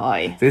moment.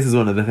 die. This is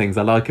one of the things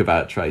I like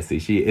about Tracy.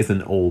 She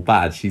isn't all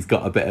bad. She's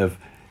got a bit of,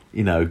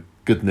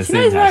 goodness She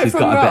knows in her. right She's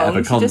from got a wrong. bit of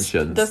a She conscience.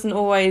 just doesn't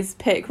always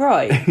pick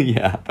right.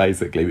 Yeah,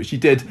 basically. But she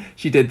did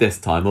this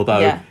time, although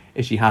Yeah.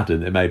 if she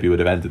hadn't, it maybe would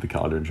have ended the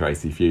Carla and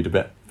Tracy feud a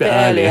bit Bit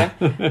earlier.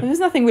 There was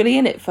nothing really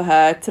in it for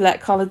her to let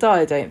Carla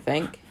die, I don't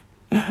think.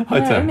 You know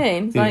what I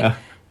mean? It's like,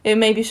 it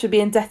maybe should be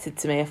indebted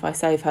to me if I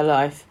save her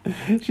life.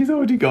 She's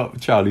already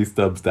got Charlie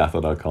Stubbs' death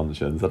on her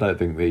conscience. I don't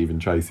think that even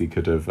Tracy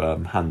could have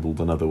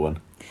handled another one.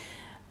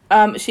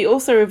 She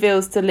also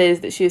reveals to Liz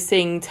that she was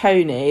seeing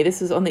Tony.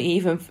 This was on the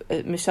eve of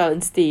Michelle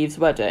and Steve's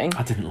wedding.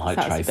 I didn't like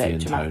So that was a Tracy bit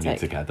and Tony dramatic.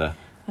 together.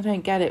 I don't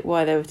get it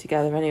why they were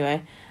together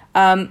anyway.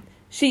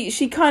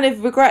 She kind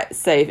of regrets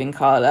saving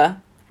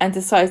Carla and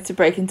decides to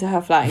break into her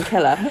flat and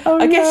kill her. Oh,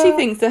 I guess she yeah.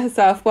 thinks to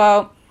herself,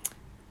 well,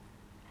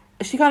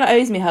 she kind of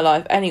owes me her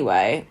life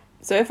anyway.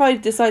 So if I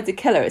decide to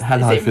kill her, Her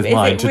life is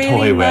mine to really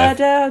toy with.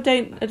 murder? I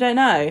don't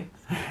know.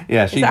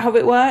 Yeah, Is that how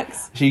it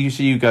works?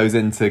 she goes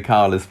into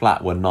Carla's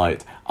flat one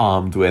night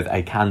armed with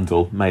a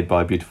candle made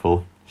by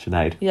beautiful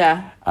Sinead.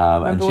 Yeah.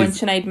 And Remember when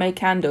Sinead made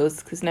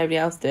candles because nobody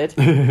else did?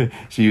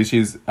 she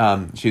was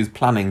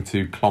planning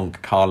to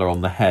clonk Carla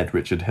on the head,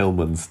 Richard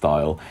Hillman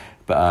style,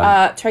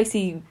 but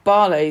Tracy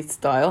Barlow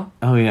style.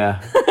 oh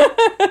yeah,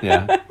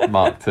 yeah,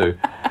 Mark II.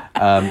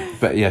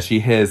 But yeah, she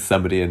hears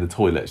somebody in the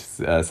toilet,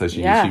 so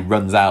she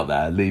runs out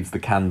there, leaves the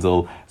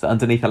candle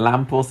underneath a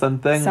lamp or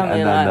something, Something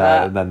and like then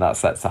that. and then that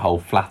sets the whole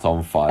flat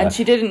on fire. And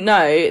she didn't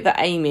know that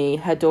Amy,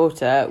 her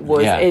daughter,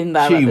 was in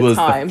there at the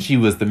time. She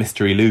was the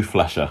mystery loo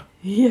flusher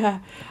Yeah.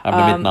 of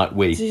the midnight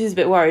wee. So she's a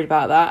bit worried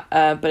about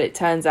that, but it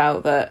turns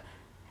out that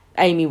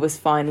Amy was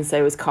fine and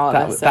so was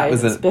Carla, That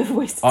was it's a bit of a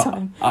waste of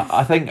time.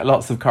 I think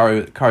lots of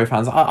Corrie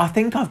fans. I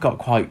think I've got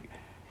quite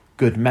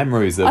good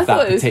memories of I thought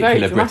that it was very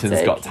particular Britain's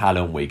dramatic. Got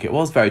Talent week. It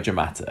was very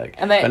dramatic,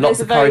 And but lots there's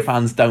of a Corrie very-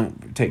 fans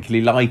don't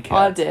particularly like it.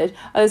 I did.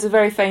 There's a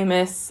very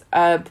famous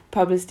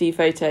publicity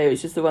photo,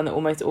 which is the one that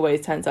almost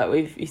always turns up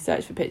if you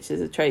search for pictures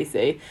of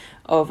Tracy,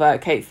 of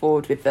Kate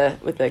Ford with the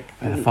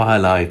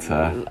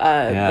firelighter,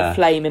 the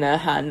flame in her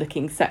hand,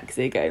 looking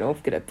sexy, going, "Oh, I'm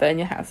gonna burn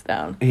your house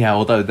down." Yeah,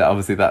 although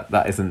obviously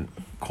that isn't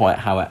quite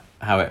how it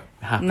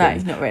happened. No,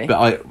 not really.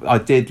 But I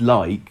did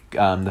like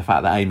the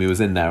fact that Amy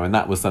was in there, and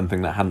that was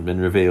something that hadn't been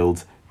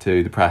revealed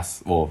to the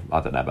press, or I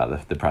don't know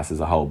about the press as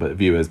a whole, but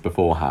viewers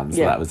beforehand. So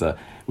Yeah. that was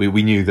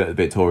we knew that the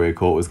Victoria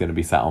Court was going to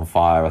be set on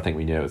fire. I think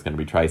we knew it was going to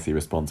be Tracy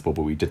responsible,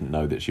 but we didn't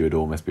know that she would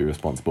almost be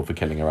responsible for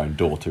killing her own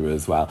daughter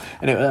as well.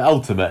 And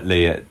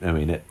ultimately, it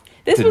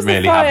This didn't was the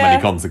really have fire-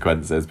 many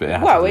consequences, but it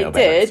had a Well, little it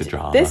bit of extra did.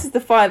 drama. This is the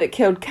fire that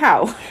killed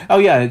Cal. Oh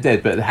yeah, it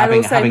did. But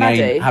having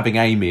Maddie. having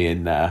Amy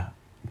in there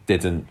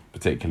didn't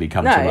particularly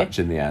come No. to much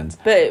in the end.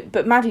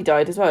 But Maddie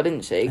died as well,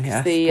 didn't she? 'Cause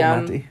Yes, the poor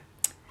Maddie.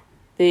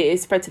 it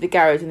spread to the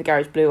garage and the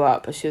garage blew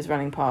up as she was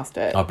running past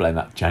it. I blame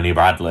that Jenny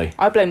Bradley.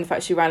 I blame the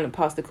fact she ran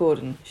past the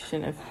cordon. She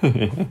shouldn't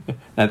have.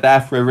 They're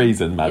there for a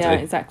reason, Maddie. Yeah,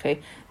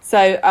 exactly.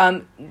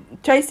 So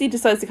Tracy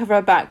decides to cover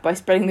her back by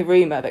spreading the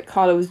rumour that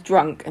Carla was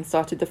drunk and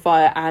started the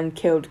fire and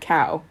killed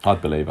Cal.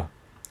 I'd believe her.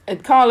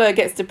 And Carla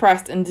gets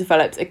depressed and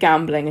develops a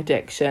gambling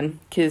addiction,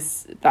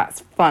 because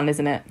that's fun,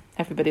 isn't it?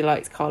 Everybody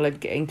likes Carla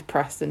getting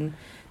depressed and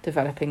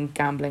developing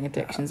gambling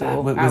addictions.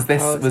 Or Was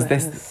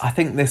this? I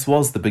think this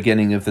was the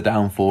beginning of the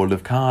downfall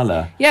of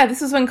Carla. Yeah, this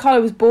was when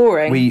Carla was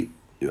boring.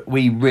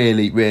 We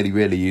really, really,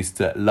 really used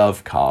to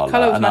love Carla.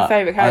 Carla was my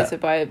favourite character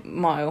by a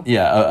mile.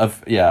 Yeah,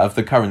 of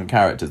the current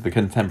characters, the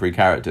contemporary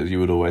characters, you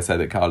would always say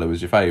that Carla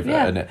was your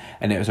favourite. Yeah.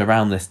 And it was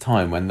around this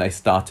time when they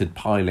started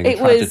piling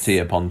tragedy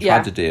upon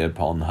tragedy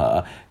upon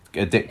her.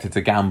 Addicted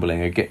to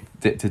gambling,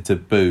 addicted to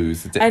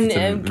booze, addicted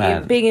to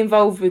men. Being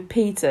involved with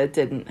Peter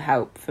didn't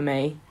help for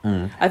me.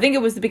 I think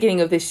it was the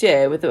beginning of this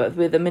year with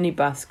the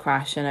minibus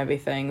crash and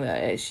everything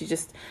that she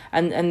just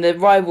and the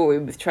rivalry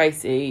with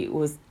Tracy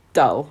was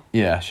dull.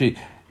 Yeah,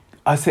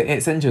 I say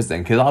it's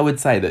interesting because I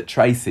would say that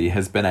Tracy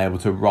has been able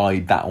to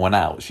ride that one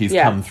out. She's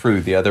come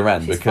through the other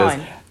end. She's because.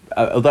 Fine.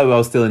 Although I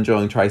was still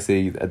enjoying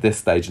Tracy at this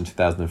stage in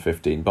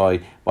 2015, by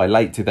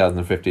late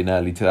 2015,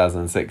 early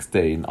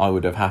 2016, I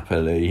would have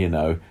happily,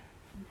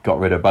 got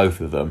rid of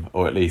both of them,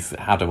 or at least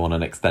had them on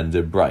an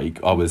extended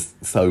break. I was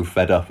so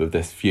fed up of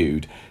this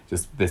feud,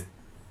 just this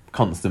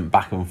constant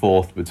back and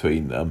forth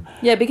between them.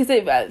 Yeah, because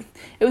it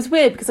was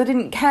weird because I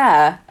didn't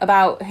care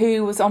about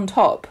who was on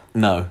top.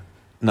 No.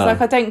 It's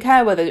like I don't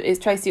care whether it's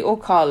Tracy or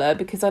Carla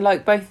because I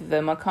like both of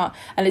them. I can't,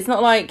 and it's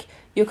not like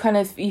you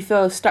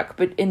feel stuck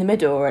in the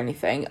middle or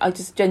anything. I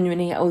just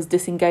genuinely was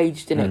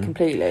disengaged in it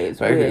completely. It was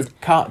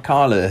weird.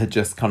 Carla had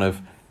just kind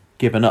of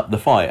given up the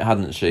fight,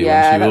 hadn't she?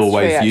 Yeah, when she that's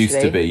always true, used to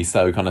actually. be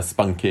so kind of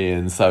spunky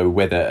and so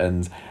with it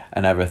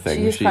and everything.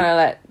 She just kind of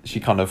let she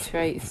kind of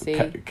Tracy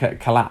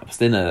collapsed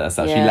in it.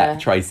 So she let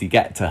Tracy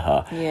get to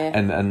her. Yeah.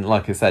 And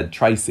like I said,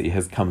 Tracy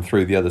has come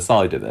through the other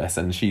side of this,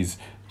 and she's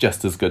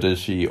just as good as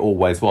she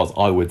always was,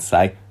 I would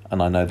say.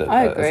 And I know that,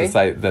 as I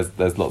say,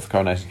 there's lots of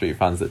Coronation Street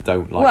fans that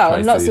don't like Tracy.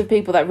 And lots of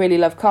people that really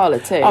love Carla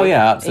too. Oh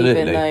yeah,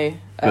 absolutely.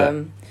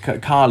 Even though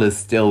Carla's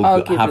still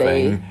arguably,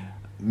 having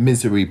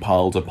misery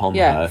piled upon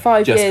her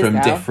 5 just years from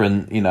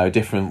now.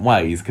 different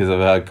ways because of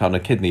her kind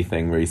of kidney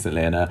thing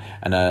recently and a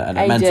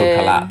mental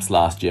collapse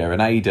last year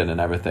and Aidan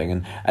and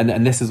everything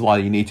and this is why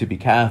you need to be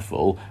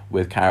careful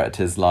with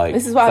characters like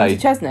this is what happened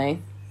to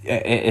Chesney.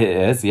 It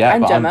is, yeah,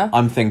 and but Gemma.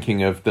 I'm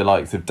thinking of the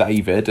likes of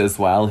David as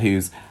well,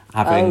 who's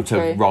having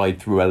to ride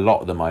through a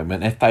lot at the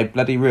moment. If they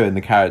bloody ruin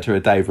the character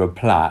of David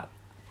Platt,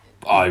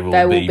 I will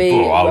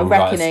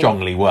write a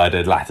strongly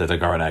worded letter to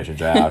Coronation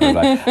Street.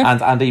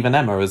 and even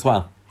Emma as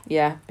well.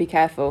 Yeah, be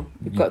careful.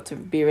 You've got to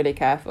be really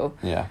careful.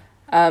 Yeah.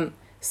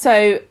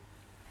 So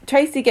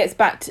Tracy gets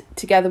back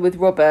together with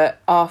Robert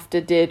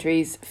after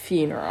Deirdre's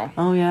funeral.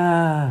 Oh,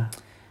 yeah.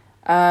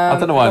 I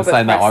don't know why Robert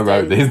I'm saying Preston. That I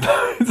wrote these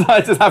notes.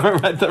 I just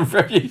haven't read them for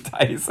a few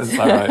days since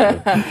I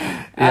wrote them.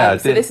 Yeah,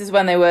 so this is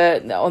when they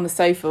were on the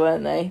sofa,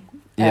 weren't they?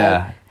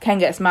 Yeah. Ken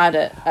gets mad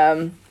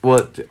at...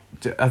 Well,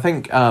 I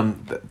think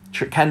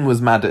Ken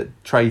was mad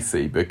at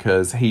Tracy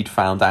because he'd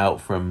found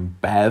out from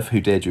Bev, who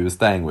Deirdre was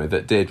staying with,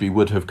 that Deirdre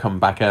would have come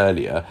back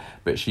earlier,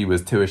 but she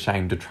was too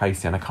ashamed of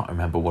Tracy, and I can't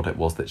remember what it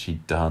was that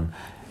she'd done.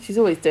 She's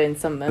always doing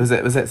something. Was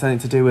it something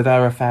to do with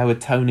her affair with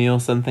Tony or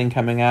something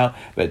coming out?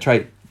 But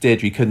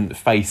Deirdre couldn't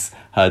face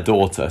her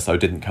daughter, so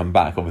didn't come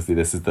back. Obviously,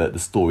 this is the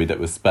story that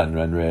was spun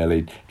when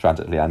really,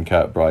 tragically, Anne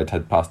Kirkbride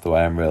had passed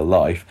away in real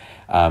life.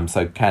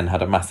 So Ken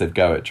had a massive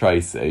go at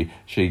Tracy.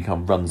 She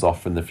kind of runs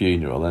off from the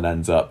funeral and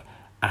ends up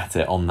at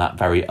it on that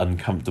very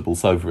uncomfortable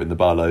sofa in the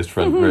Barlow's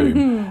front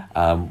room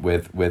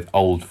with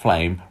old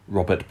flame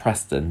Robert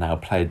Preston, now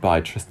played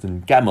by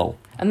Tristan Gemmell.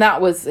 And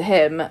that was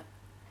him,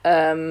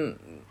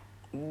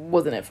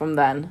 wasn't it, from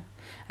then?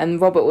 And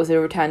Robert was a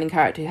returning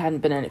character who hadn't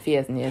been in it for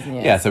years and years and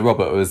years. Yeah, so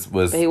Robert was...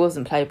 But he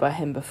wasn't played by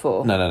him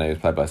before. No, he was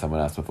played by someone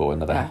else before.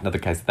 Another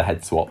case of the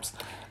head swaps.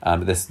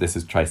 This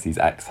is Tracy's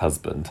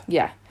ex-husband.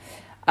 Yeah.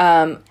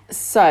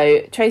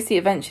 So Tracy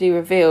eventually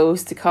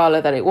reveals to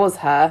Carla that it was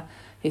her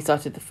who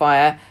started the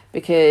fire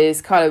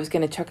because Carla was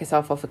going to chuck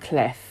herself off a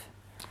cliff.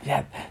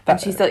 Yeah.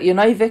 And she's like, you're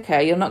no vicar,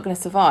 you're not going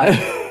to survive.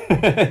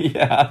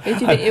 Yeah. Who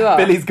do you think you are?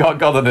 Billy's got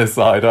God on his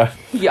side.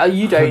 Yeah,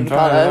 you don't,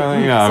 Carla.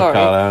 Yeah, sorry.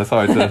 Carla,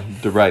 sorry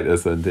to rate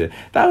this one, dear.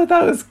 That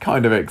was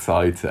kind of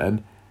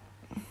exciting.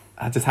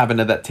 Just having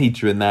that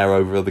teacher in there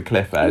over the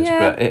cliff edge,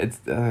 but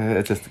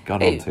it's just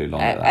gone on too long.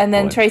 And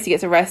then Tracy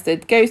gets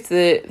arrested, goes to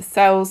the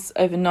cells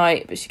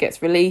overnight, but she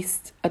gets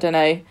released. I don't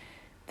know.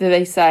 Do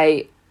they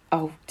say,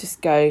 "Oh,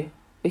 just go.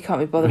 We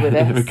can't be bothered with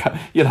this"?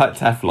 You're like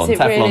Teflon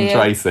really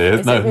Tracy.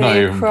 There's no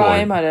even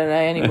crime. Point. I don't know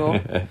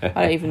anymore.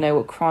 I don't even know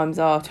what crimes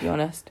are, to be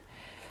honest.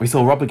 We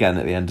saw Rob again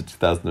at the end of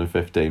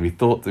 2015. We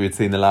thought we'd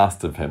seen the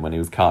last of him when he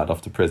was carted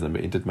off to prison,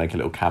 but he did make a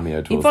little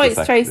cameo towards he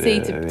invites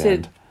Tracy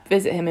to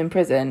visit him in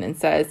prison and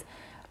says,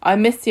 I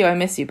miss you,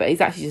 but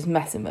he's actually just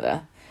messing with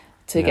her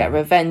to get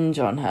revenge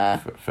on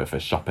her. For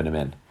shopping him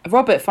in.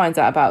 Robert finds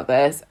out about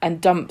this and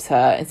dumps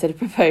her instead of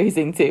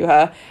proposing to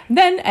her, and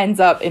then ends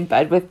up in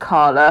bed with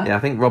Carla. Yeah, I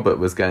think Robert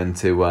was going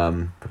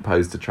to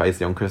propose to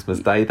Tracy on Christmas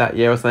Day that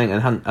year or something,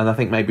 and I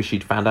think maybe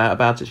she'd found out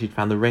about it. She'd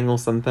found the ring or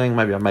something.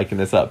 Maybe I'm making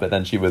this up, but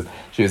then she was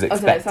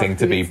expecting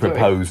to be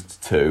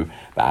proposed to,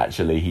 but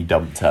actually he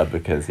dumped her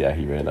because he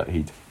realised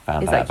he'd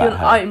found out about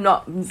her. I'm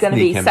not going to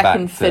be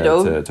second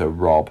fiddle to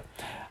Rob.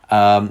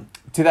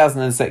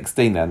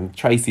 2016 then,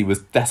 Tracy was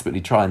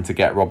desperately trying to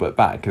get Robert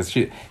back because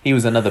he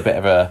was another bit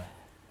of a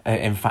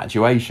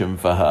infatuation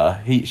for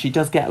her. She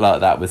does get like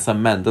that with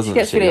some men, doesn't she?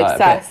 Gets really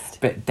obsessed. A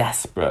bit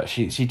desperate.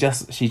 She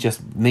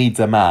just needs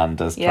a man,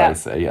 does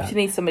Tracy? Yeah. She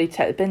needs somebody to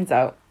take the bins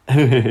out.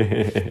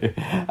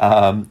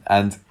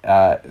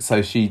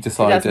 So she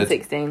decided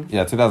 2016.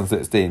 Yeah,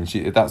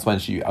 2016. That's when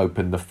she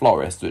opened the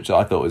florist, which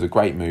I thought was a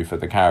great move for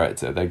the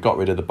character. They got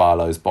rid of the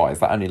Barlow's boys.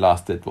 That only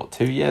lasted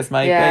 2 years,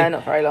 maybe. Yeah,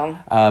 not very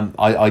long.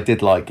 I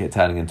did like it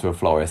turning into a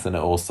florist, and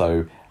it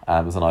also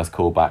was a nice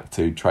callback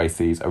to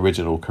Tracy's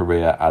original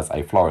career as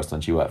a florist when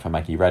she worked for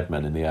Maggie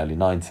Redman in the early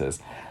 90s.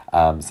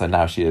 So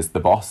now she is the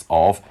boss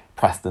of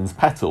Preston's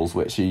Petals,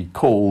 which she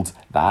called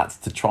that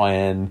to try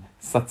and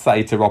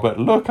say to Robert,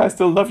 look, I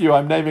still love you,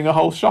 I'm naming a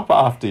whole shop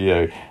after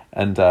you.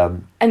 And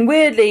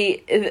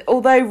weirdly,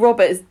 although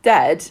Robert's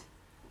dead,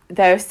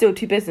 there are still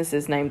 2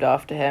 businesses named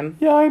after him.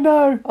 Yeah, I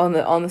know.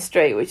 On the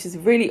street, which is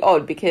really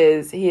odd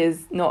because he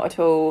is not at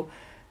all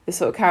the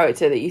sort of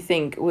character that you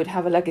think would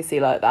have a legacy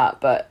like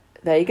that, but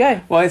there you go.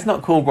 Well, it's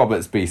not called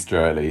Robert's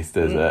Bistro, at least,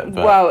 is it?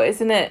 But... Well,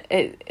 isn't it?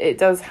 It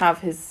does have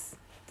his,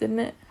 didn't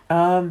it?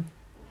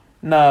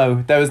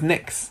 No, there was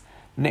Nick's.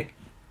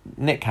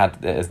 Nick had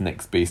it as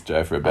Nick's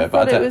Bistro for a bit,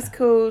 but it was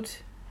called.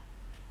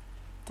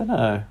 Don't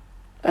know.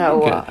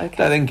 Okay. I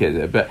don't think it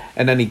did, but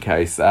in any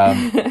case,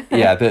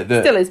 yeah,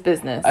 the still his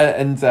business.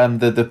 And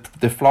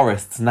the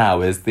florist's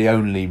now is the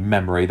only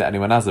memory that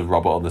anyone has of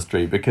Robert on the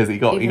street because he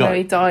got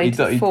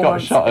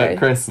shot at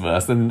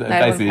Christmas, and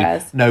basically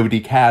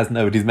nobody cares.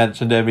 Nobody's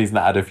mentioned him. He's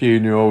not had a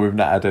funeral. We've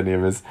not had any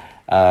of his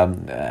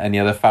any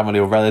other family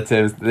or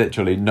relatives.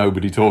 Literally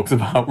nobody talks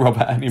about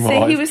Robert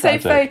anymore. See, he was so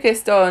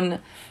focused on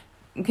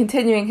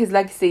continuing his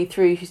legacy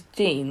through his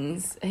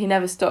genes, he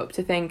never stopped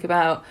to think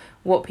about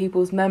what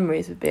people's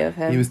memories would be of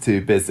him. He was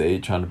too busy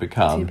trying to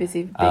become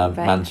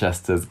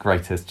Manchester's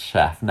greatest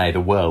chef, nay,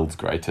 the world's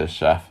greatest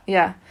chef.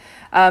 Yeah.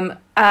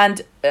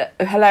 And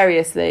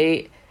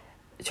hilariously,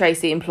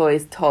 Tracy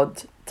employs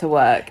Todd to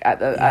work at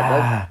the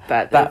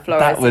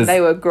florist, and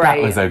they were great.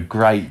 That was a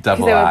great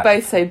double they were act.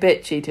 both so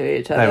bitchy to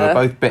each other. They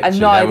were both bitchy.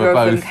 And neither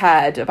of them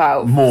cared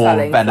about more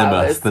selling venomous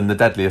flowers. than the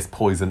deadliest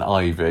poison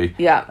ivy.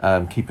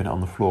 Yeah. Keeping it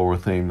on the floral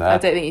theme there. I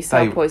don't think you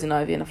sell poison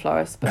ivy in a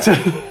florist, but...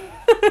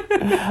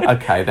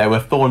 Okay, they were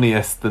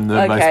thorniest than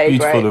the most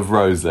beautiful of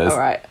roses. All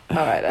right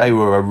then. They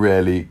were a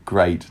really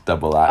great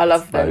double act. I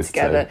love them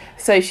together. 2.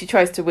 So she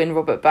tries to win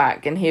Robert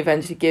back, and he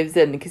eventually gives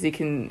in because he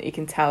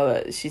can tell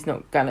that she's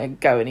not gonna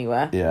go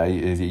anywhere. Yeah,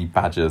 he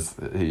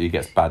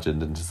gets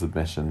badgered into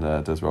submission.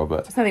 Does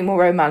Robert? There's nothing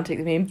more romantic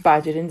than being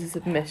badgered into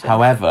submission.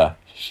 However,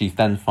 she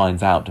then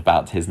finds out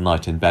about his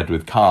night in bed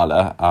with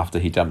Carla after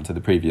he jumped to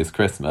the previous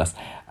Christmas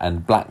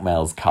and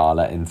blackmails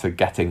Carla into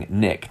getting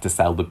Nick to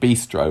sell the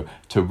bistro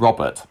to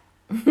Robert.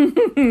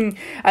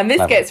 And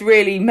this gets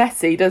really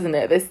messy, doesn't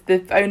it?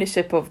 The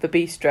ownership of the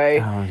bistro.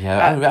 Oh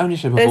yeah,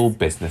 ownership of all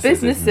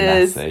businesses is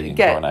messy.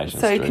 Get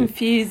so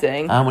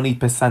confusing. How many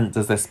percent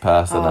does this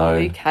person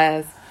own? Who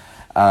cares?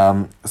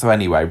 So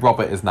anyway,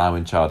 Robert is now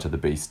in charge of the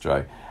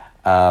bistro.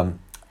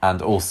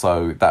 And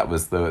also, that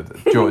was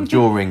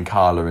during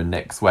Carla and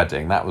Nick's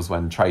wedding. That was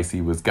when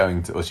Tracy was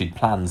going to, or she'd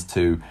planned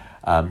to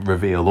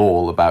reveal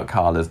all about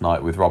Carla's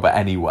night with Robert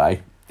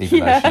anyway.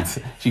 Even though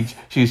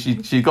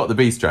she got the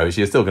bistro,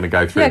 she was still going to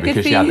go through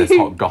because she had this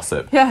hot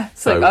gossip. Yeah,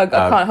 so I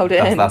can't hold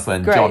it in. That's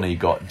when Johnny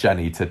got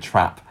Jenny to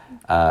trap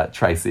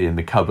Tracy in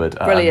the cupboard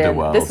at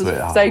Underworld. This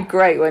was so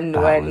great when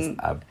was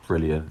a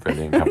brilliant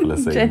couple of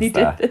scenes Jenny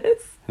there. did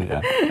this.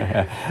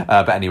 Yeah.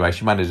 But anyway,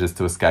 she manages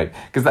to escape.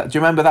 Because do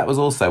you remember that was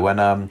also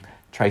when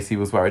Tracy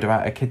was worried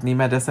about her kidney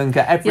medicine?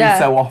 Every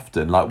so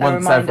often, like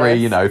once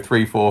every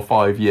 3, 4,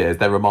 5 years,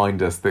 they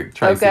remind us that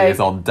Tracy is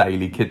on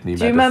daily kidney medicine.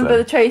 Do you remember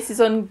that Tracy's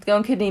on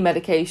kidney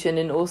medication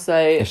and also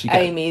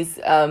Amy's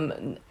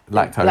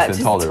lactose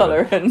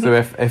intolerant? So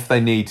if they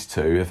need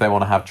to, if they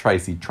want to have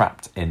Tracy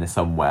trapped in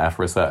somewhere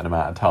for a certain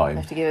amount of time,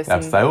 they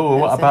have to say,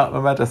 what about my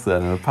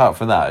medicine? And apart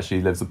from that,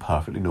 she lives a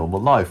perfectly normal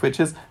life, which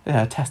is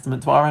a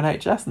testament to our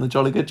NHS and the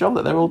jolly good job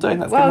that they're all doing.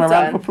 Let's give them a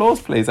round of applause,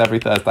 please, every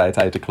Thursday at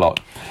 8 o'clock.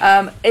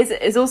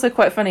 It's also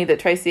quite funny that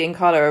Tracy and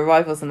Carla are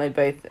rivals and they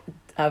both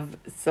have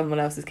someone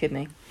else's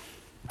kidney.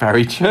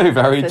 Very true,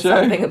 very There's true.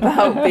 something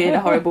about being a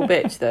horrible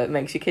bitch that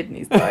makes your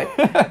kidneys die.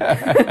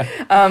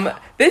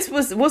 This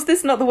was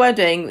this not the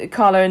wedding,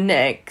 Carla and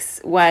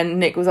Nick's, when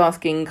Nick was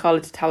asking Carla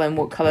to tell him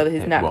what colour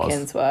his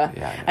napkins were?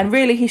 Yeah. And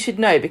really he should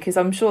know, because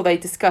I'm sure they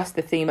discussed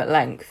the theme at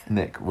length.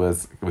 Nick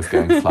was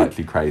going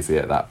slightly crazy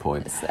at that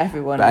point.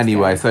 Everyone. But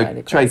anyway, was so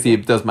going Tracy crazy.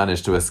 does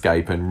manage to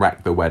escape and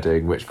wreck the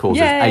wedding, which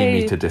causes Yay!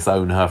 Amy to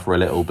disown her for a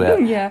little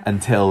bit. Yeah.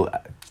 Until,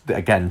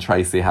 again,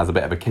 Tracy has a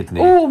bit of a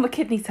Oh, my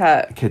kidneys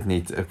hurt.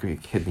 kidney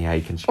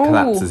ache, and she Ooh.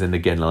 collapses in the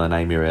Ginel, and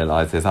Amy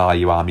realises,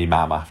 you are me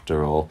mum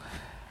after all.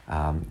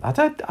 I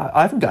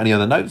haven't got any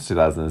other notes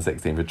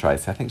 2016 for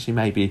Tracy. I think she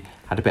maybe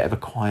had a bit of a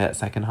quiet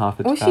second half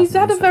of 2016. Well, she's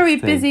had a very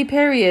busy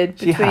period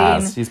between... She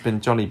has. She's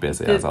been jolly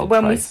busy as old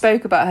when we Trace.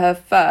 spoke about her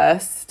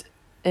first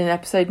in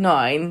episode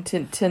 9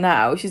 to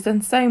now, she's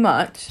done so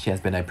much. She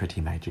has been a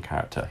pretty major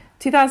character.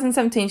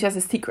 2017, she has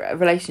a secret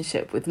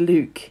relationship with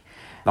Luke.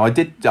 Now,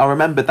 I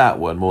remembered that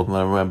one more than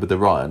I remembered the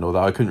Ryan,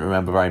 although I couldn't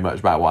remember very much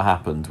about what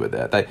happened with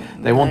it.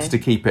 They wanted to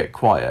keep it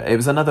quiet. It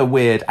was another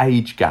weird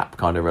age gap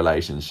kind of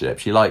relationship.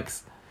 She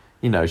likes,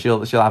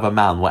 she'll have a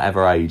man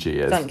whatever age he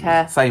is. Don't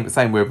care.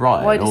 Same with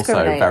Ryan, Why also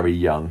discriminate? very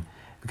young,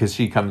 because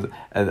she comes.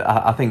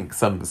 I think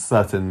some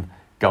certain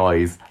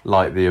guys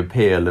like the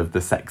appeal of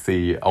the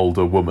sexy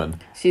older woman,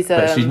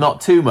 but she's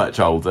not too much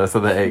older, so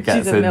that it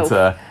gets she's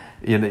a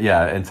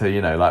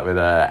into like with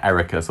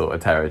Erica sort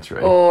of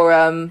territory.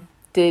 Or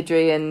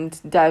Deirdre and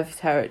Dev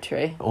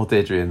territory. Or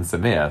Deirdre and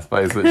Samir, I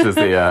suppose, which was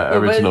the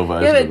original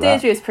version. Yeah, but of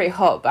that. Deirdre was pretty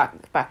hot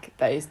back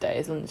those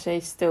days, wasn't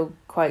she? She's still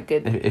quite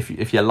good.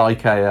 If you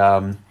like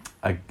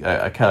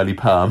a curly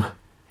perm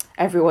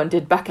Everyone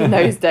did back in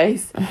those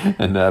days.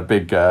 and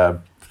big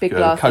glasses.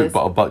 Coke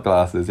bottle butt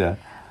glasses, yeah.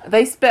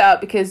 They split up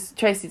because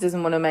Tracy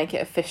doesn't want to make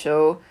it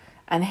official,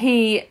 and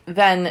he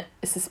then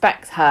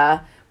suspects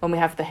her when we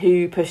have the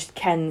Who Pushed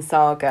Ken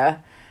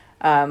saga.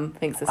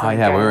 Thinks there's something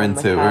going we're on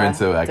into with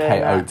her Kate doing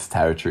that. Oates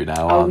territory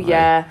now. Oh aren't we?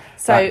 yeah,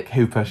 so Like,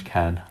 Who Pushed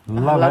Ken?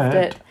 loved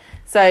it.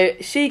 So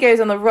she goes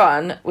on the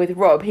run with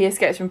Rob. He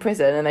escapes from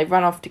prison, and they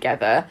run off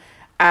together.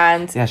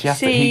 And Yeah, she has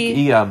to.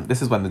 He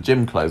this is when the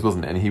gym closed,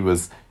 wasn't it? And he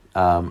was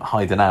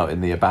hiding out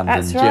in the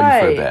abandoned That's gym for a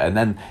right. bit, and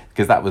then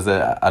because that was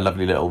a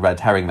lovely little red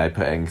herring they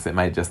put in, because it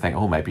made you just think,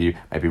 maybe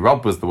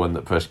Rob was the one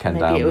that pushed Ken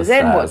down maybe it was the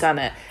him stairs. what done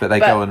it. But they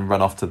go and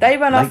run off to they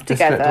run Lake off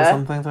District together, or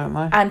something, don't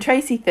they? And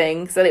Tracy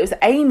thinks that it was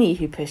Amy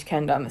who pushed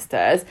Ken down the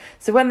stairs.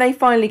 So when they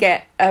finally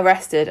get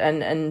arrested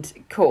and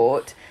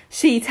caught,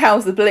 she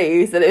tells the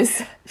police that it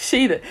was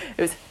she that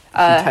it was.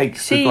 She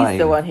takes she's the blame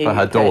the one who for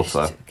her pushed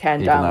daughter,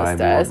 Ken even down though the Amy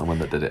stairs. wasn't the one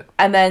that did it.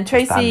 And then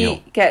Daniel.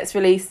 Tracy gets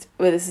released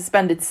with a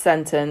suspended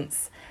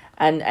sentence,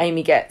 and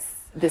Amy gets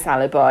this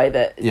alibi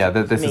that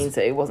this means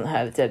that it wasn't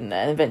her that did it.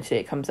 And eventually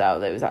it comes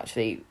out that it was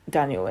actually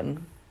Daniel,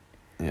 and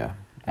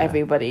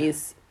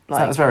everybody's like,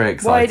 so that's very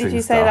exciting. why did you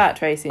say stuff. that,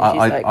 Tracy? And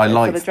she's I for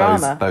liked the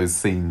drama. those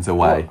scenes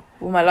away.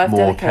 Well, my life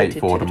More dedicated Kate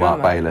Ford to and the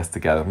Mark drama. Bayliss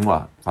together.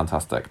 Mwah,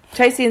 fantastic.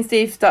 Tracy and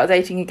Steve start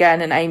dating again,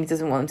 and Amy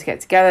doesn't want them to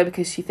get together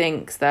because she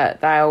thinks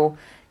that they'll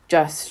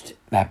just...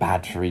 They're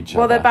bad for each other.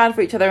 Well, they're bad for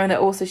each other, and that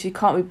also she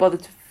can't be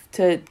bothered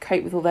to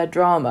cope with all their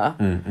drama.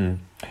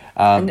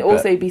 And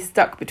also be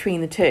stuck between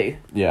the two.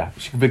 Yeah,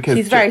 because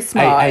she's very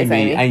smart.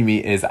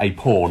 Amy is a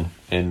pawn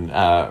in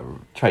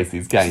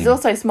Tracy's game. She's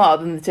also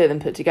smarter than the two of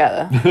them put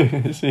together.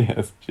 She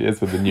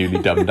is with the newly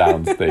dumbed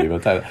down Steve. I'll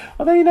tell you.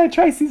 Although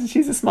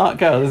she's a smart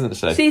girl, isn't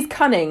she? She's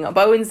cunning, but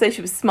I wouldn't say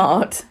she was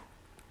smart.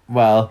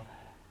 Well,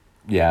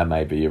 yeah,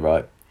 maybe you're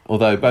right.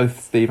 Although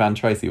both Steve and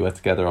Tracy were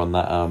together on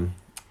that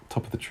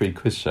Top of the Tree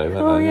quiz show,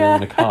 weren't they? Yeah.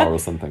 In a car or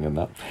something in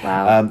that.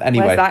 Wow.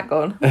 Anyway, where's that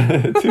gone?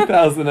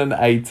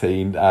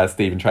 2018,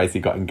 Steve and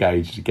Tracy got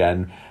engaged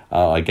again,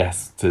 I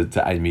guess to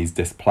Amy's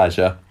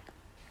displeasure.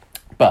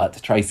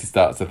 But Tracy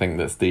starts to think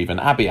that Steve and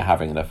Abby are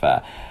having an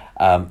affair.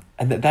 And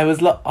there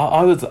was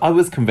I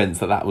was convinced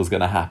that was going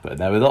to happen.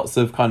 There were lots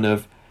of kind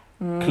of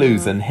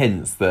clues and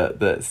hints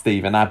that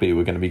Steve and Abby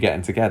were going to be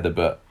getting together,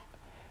 but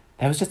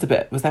there was just a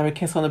bit... Was there a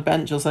kiss on a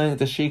bench or something?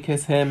 Does she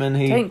kiss him and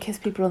he... Don't kiss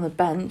people on the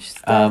bench.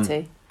 It's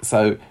dirty.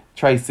 So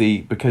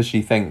Tracy, because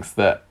she thinks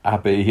that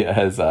Abby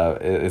is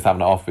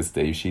having it off with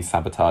Steve, she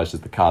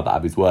sabotages the car that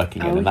Abby's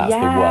working in, and that's the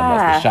one,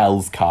 that's the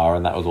Shell's car,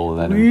 and that was all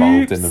then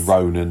involved in the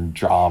Ronan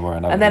drama and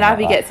everything. And then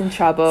Abby like that. gets in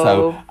trouble.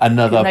 So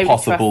another nobody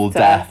possible trusts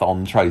her. death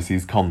on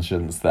Tracy's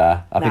conscience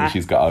there. I think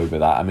she's got over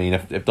that. I mean,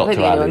 if I Dr. don't think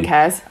anyone Ali...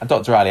 cares.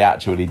 Dr. Ali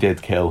actually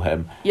did kill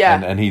him,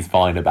 and he's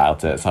fine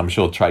about it, so I'm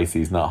sure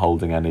Tracy's not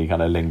holding any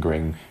kind of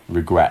lingering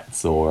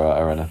regrets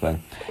or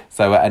anything.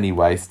 So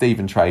anyway, Steve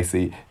and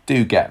Tracy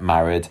do get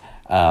married,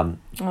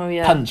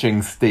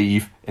 punching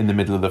Steve in the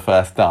middle of the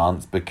first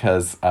dance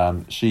because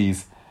she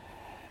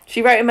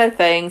wrote him a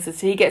thing, so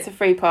he gets a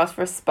free pass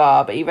for a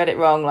spa, but he read it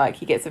wrong, like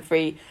he gets a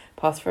free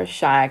pass for a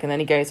shag, and then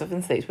he goes off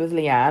and sleeps with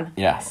Leanne.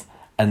 Yes,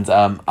 and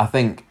I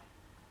think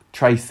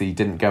Tracy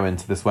didn't go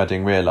into this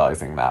wedding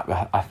realising that,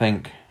 but I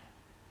think...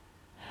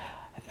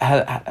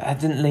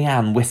 didn't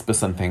Leanne whisper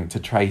something to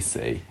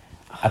Tracy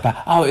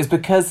it was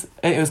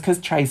because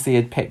Tracy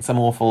had picked some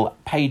awful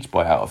page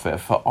boy outfit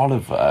for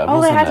Oliver.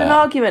 Oh, they had an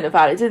argument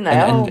about it, didn't they?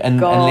 And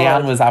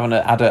Leanne was having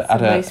a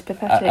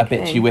bitchy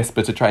thing.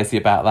 whisper to Tracy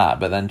about that,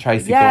 but then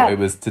Tracy thought it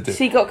was to do.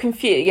 She got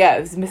confused. Yeah,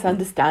 it was a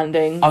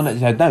misunderstanding. Oh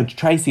no!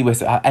 Tracy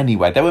whispered.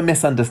 Anyway, there were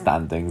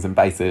misunderstandings, and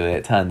basically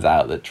it turns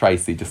out that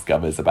Tracy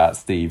discovers about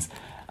Steve's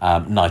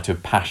night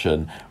of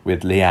passion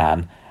with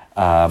Leanne.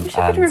 I wish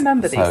I could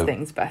remember these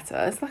things better.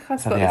 It's like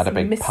I've got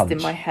this mist punch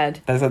in my head.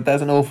 There's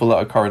an awful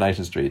lot of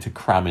Coronation Street to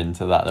cram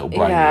into that little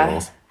brain of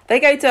yours. They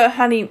go to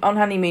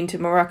honeymoon to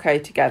Morocco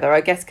together,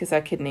 I guess because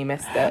her kidney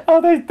missed it. Oh,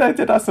 they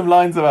did have some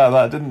lines about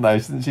that, didn't they?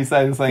 Didn't she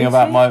say something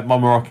about my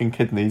Moroccan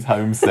kidney's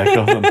homesick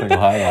or something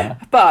like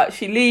that? But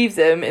she leaves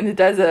him in the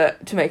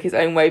desert to make his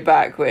own way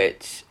back,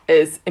 which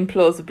is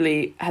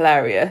implausibly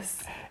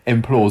hilarious.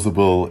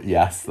 Implausible,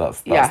 yes,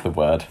 that's the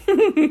word.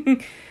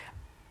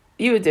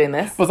 You were doing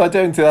this. Was I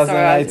doing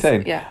 2018?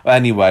 Sorry, yeah.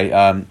 Anyway,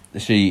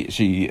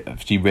 she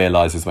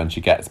realises when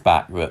she gets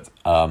back that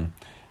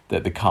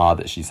that the car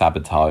that she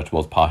sabotaged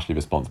was partially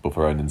responsible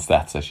for Ronan's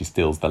death, so she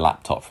steals the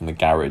laptop from the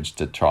garage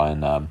to try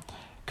and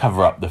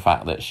cover up the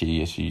fact that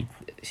she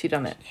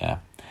done it. Yeah,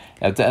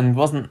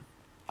 and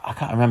I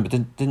can't remember.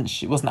 Didn't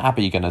she? Wasn't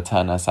Abby going to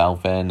turn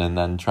herself in, and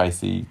then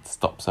Tracy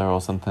stops her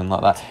or something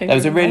like that? There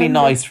was a really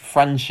nice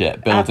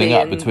friendship building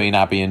up between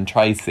Abby and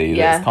Tracy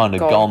that's kind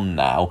of gone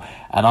now,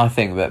 and I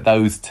think that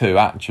those two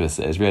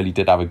actresses really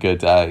did have a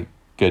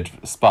good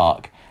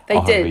spark. They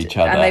did, each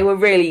other. And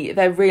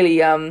they're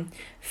really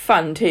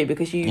fun too,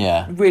 because you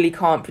really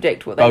can't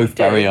predict what they do. Both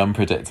very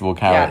unpredictable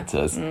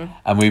characters,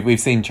 and we've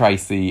seen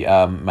Tracy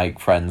make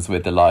friends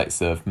with the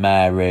likes of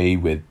Mary,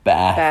 with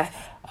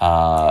Beth.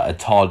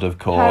 Todd, of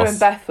course. Her and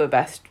Beth were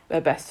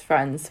best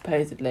friends,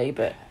 supposedly,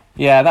 but...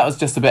 Yeah, that was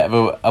just a bit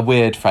of a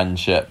weird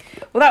friendship.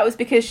 Well, that was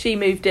because she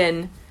moved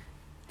in...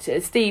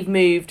 Steve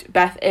moved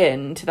Beth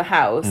in to the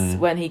house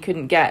when he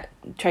couldn't get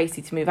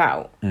Tracy to move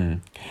out.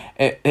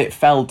 It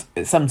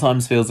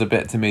sometimes feels a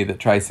bit to me that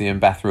Tracy and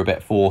Beth were a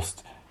bit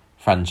forced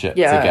friendship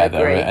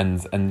together. I agree.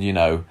 And you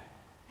know...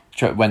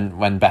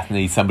 When Beth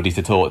needs somebody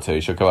to talk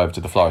to, she'll go over to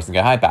the florist and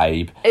go, "Hi,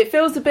 babe." It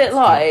feels a bit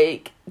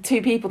like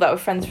two people that were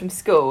friends from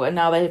school and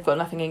now they've got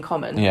nothing in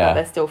common, but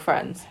they're still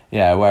friends.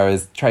 Yeah,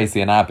 whereas Tracy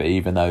and Abby,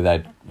 even though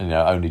they'd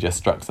only just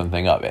struck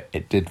something up,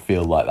 it did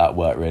feel like that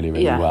worked really,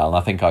 really well. And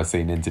I think I've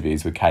seen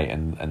interviews with Kate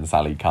and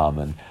Sally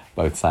Carman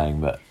both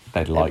saying that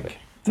they'd like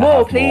to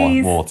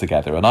have more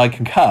together, and I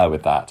concur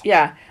with that.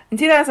 Yeah. In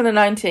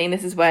 2019,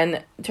 this is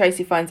when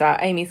Tracy finds out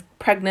Amy's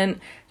pregnant.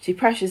 She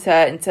pressures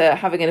her into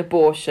having an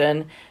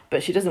abortion,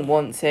 but she doesn't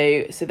want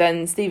to. So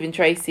then Steve and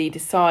Tracy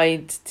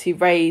decide to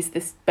raise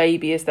this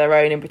baby as their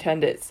own and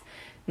pretend it's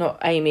not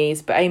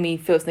Amy's, but Amy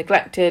feels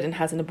neglected and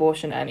has an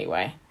abortion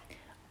anyway.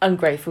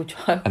 Ungrateful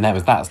child. And there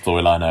was that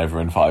storyline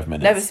over in 5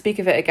 minutes. Never speak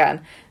of it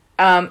again.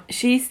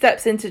 She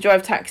steps in to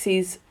drive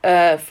taxis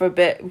for a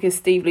bit because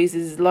Steve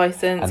loses his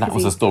licence. And that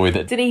was a story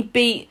that... Did he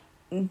beat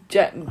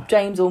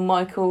James or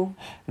Michael?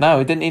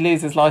 No, didn't he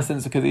lose his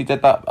licence because he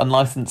did that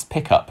unlicensed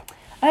pickup?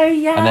 Oh,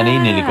 yeah. And then he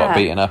nearly got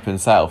beaten up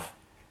himself.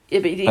 Yeah,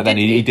 but then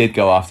he did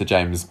go after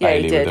James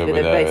Bailey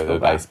with a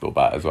baseball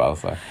bat as well.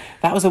 So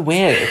that was a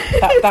weird...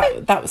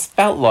 that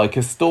felt like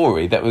a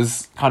story that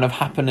was kind of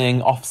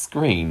happening off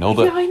screen. Or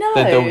I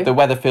know. The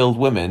Weatherfield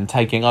women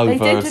taking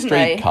over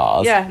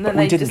streetcars. Yeah, and then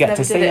we didn't get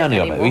to see any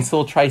of it. We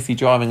saw Tracy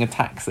driving a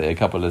taxi a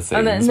couple of scenes.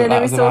 And then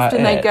every so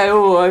often they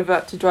go, I've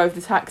had to drive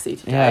the taxi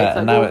today. Yeah,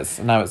 and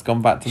now it's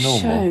gone back to normal.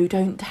 Show,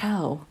 don't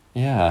tell.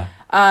 Yeah.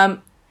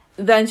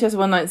 Then she has a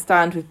one-night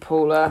stand with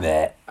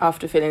Paula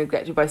after feeling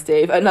neglected by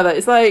Steve.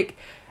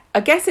 I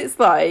guess it's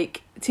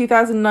like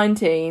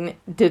 2019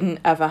 didn't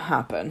ever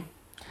happen.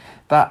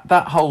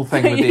 That whole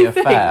thing with the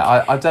affair,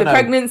 I don't know. The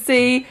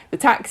pregnancy, the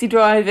taxi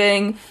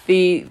driving,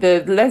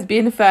 the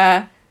lesbian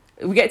affair.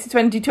 We get to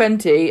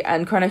 2020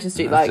 and Coronation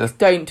Street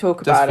don't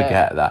talk about it. Just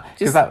forget that.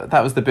 Because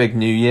that was the big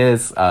New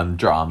Year's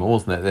drama,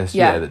 wasn't it, this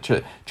year?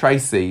 That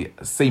Tracy,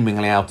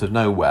 seemingly out of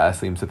nowhere,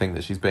 seems to think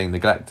that she's being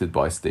neglected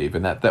by Steve.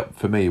 And that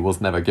for me, was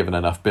never given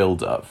enough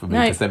build-up for me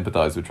to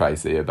sympathise with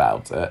Tracy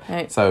about it.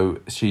 No. So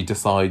she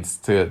decides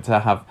to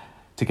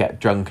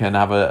get drunk and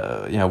have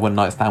a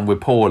one-night stand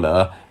with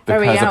Paula.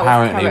 Because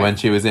apparently when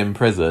she was in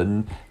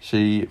prison,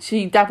 she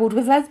dabbled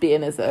with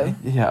lesbianism.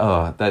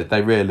 Yeah,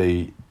 they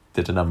really...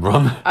 did a number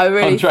on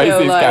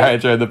Tracy's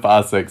character in the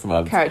past 6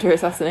 months. Character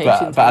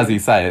assassination. But as you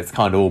say, it's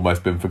kind of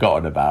almost been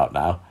forgotten about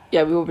now.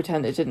 Yeah, we all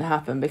pretend it didn't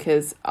happen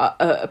because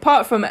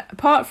apart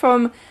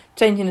from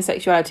changing the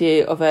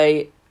sexuality of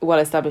a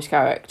well-established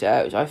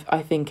character, which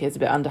I think is a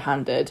bit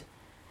underhanded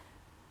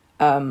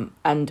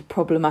and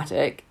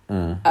problematic,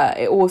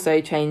 it also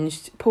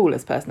changed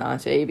Paula's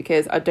personality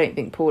because I don't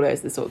think Paula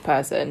is the sort of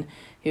person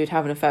who would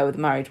have an affair with a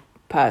married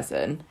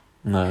person.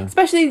 No.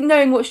 Especially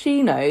knowing what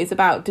she knows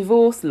about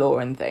divorce law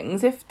and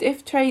things. If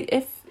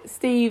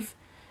Steve...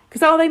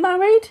 Because are they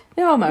married?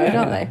 They are married,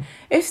 aren't they?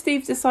 If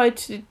Steve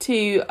decided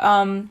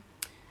to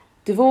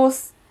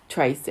divorce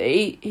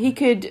Tracy, he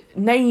could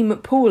name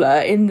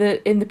Paula in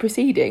the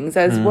proceedings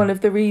as one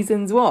of the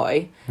reasons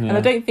why. Yeah. And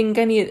I don't think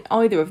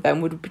either of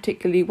them would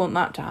particularly want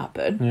that to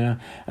happen. Yeah,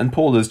 and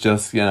Paula's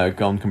just,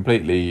 gone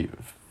completely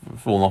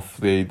fallen off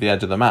the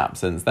edge of the map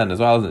since then as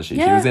well, hasn't she?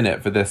 Yeah. She was in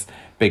it for this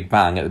big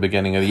bang at the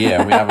beginning of the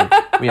year, and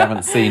we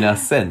haven't seen her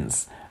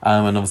since.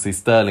 And obviously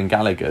Sterling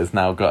Gallagher's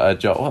now got a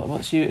job.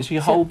 What's she? Is she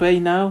Holby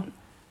now,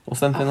 or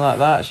something like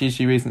that?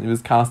 She recently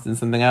was cast in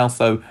something else,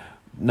 so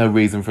no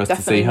reason for us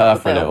to see her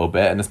for a little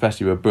bit, and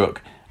especially with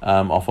Brooke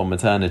off on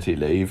maternity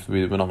leave,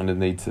 we're not going to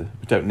need to.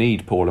 We don't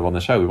need Paula on the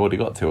show. We've already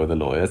got 2 other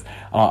lawyers.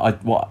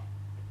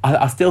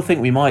 I still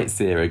think we might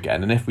see her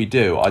again, and if we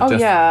do,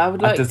 I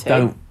would like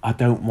to. I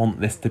don't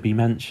want this to be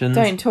mentioned.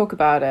 Don't talk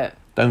about it.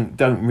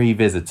 Don't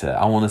revisit it.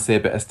 I want to see a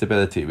bit of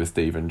stability with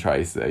Steve and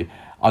Tracy.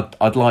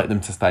 I'd like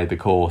them to stay the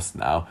course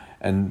now,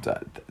 and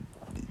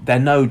they're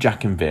no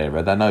Jack and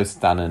Vera, they're no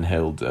Stan and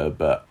Hilda,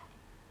 but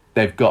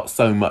they've got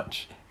so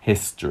much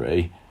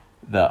history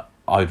that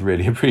I'd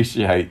really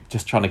appreciate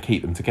just trying to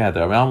keep them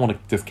together. I mean, I want to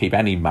just keep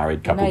any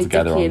married couple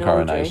together on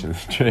Coronation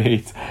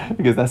Street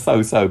because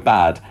they're so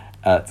bad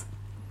at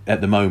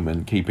the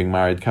moment keeping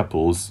married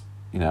couples,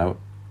 out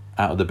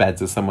of the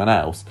beds of someone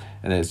else,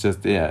 and it's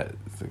just they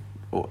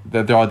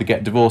either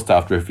get divorced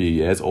after a few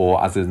years,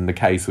 or as in the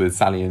case with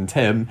Sally and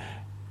Tim,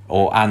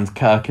 and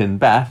Kirk and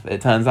Beth,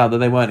 it turns out that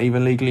they weren't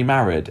even legally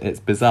married. It's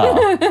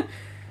bizarre.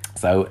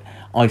 So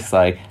I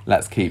say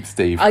let's keep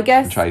Steve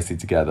and Tracy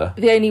together.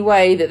 The only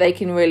way that they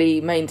can really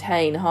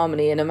maintain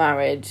harmony in a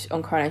marriage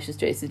on Coronation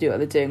Street is to do what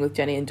they're doing with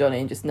Jenny and Johnny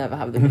and just never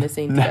have them in a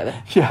scene together.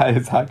 Yeah,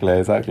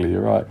 exactly.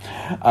 You're right.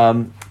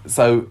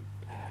 So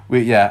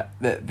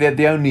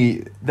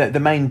the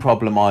main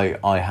problem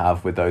I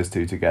have with those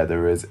two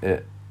together is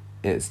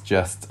it's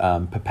just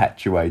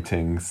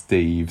perpetuating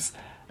Steve's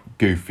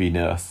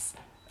goofiness.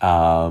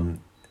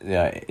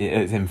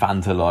 It's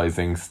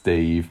infantilizing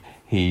Steve.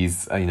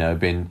 He's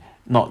been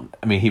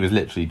he was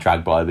literally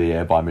dragged by the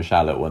ear by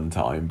Michelle at one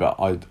time, but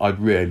I'd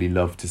really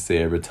love to see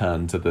a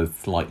return to the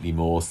slightly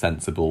more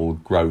sensible,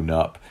 grown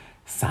up,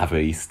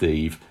 savvy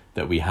Steve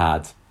that we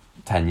had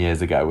 10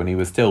 years ago when he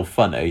was still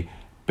funny,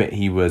 but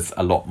he was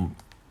a lot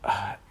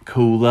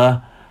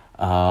cooler.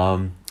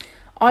 I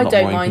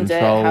don't mind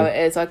it how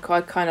it is. I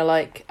kind of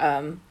like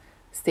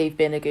Steve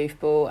being a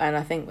goofball, and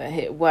I think that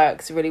it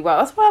works really well.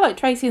 That's why I like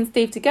Tracy and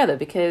Steve together,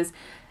 because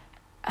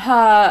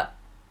her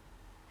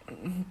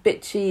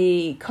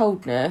bitchy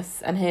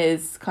coldness and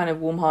his kind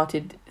of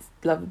warm-hearted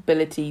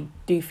lovability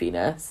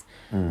doofiness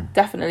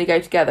definitely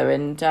go together,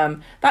 and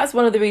that's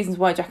one of the reasons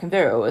why Jack and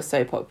Vera was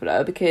so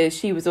popular, because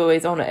she was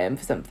always on at him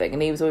for something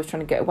and he was always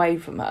trying to get away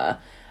from her,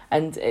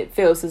 and it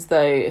feels as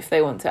though if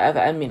they want to ever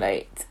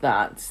emulate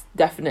that,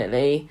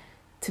 definitely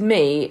to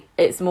me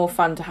it's more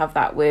fun to have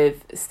that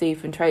with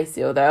Steve and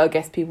Tracy, although I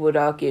guess people would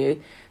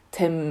argue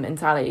Tim and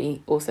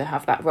Sally also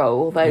have that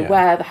role, although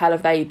where the hell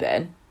have they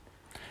been?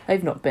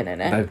 They've not been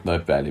in it.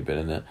 They've barely been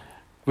in it.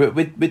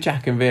 With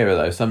Jack and Vera,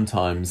 though,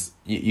 sometimes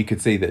you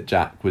could see that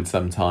Jack would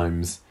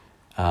sometimes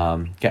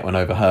get one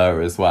over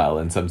her as well,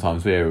 and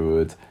sometimes Vera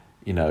would,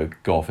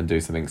 go off and do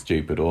something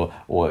stupid, or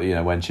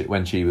when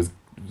she was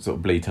sort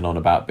of bleating on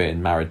about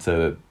being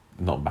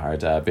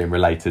being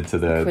related to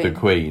the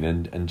Queen,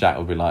 and Jack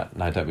would be like,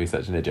 no, don't be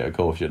such an idiot, of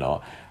course you're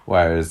not.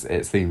 Whereas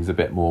it seems a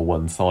bit more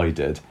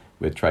one-sided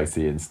with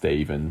Tracy and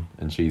Steve, and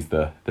she's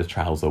the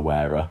trouser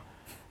wearer.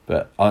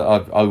 But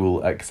I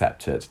will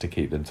accept it to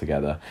keep them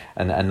together,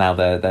 and now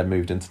they're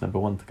moved into number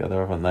 1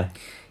 together, haven't they?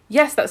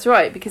 Yes, that's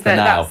right, because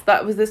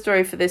that was the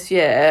story for this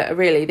year.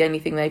 Really, the only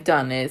thing they've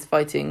done is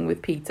fighting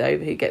with Pete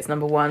over who gets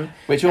number 1.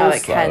 Which now also,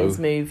 that Ken's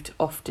moved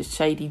off to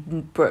Shady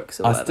Brooks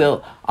or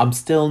whatever. I'm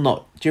still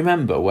not. Do you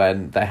remember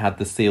when they had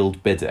the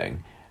sealed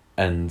bidding,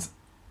 and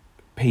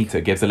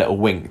Peter gives a little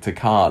wink to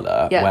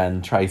Carla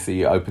when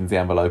Tracy opens the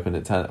envelope, and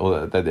it turns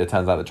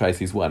out that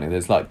Tracy's won, and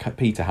it's like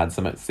Peter had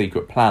some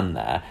secret plan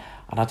there.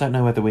 And I don't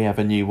know whether we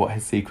ever knew what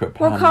his secret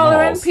plan was. Well,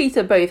 Carla and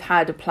Peter both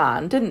had a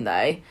plan, didn't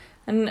they?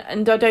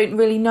 And I don't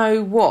really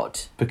know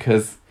what.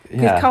 Because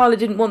Carla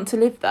didn't want to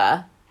live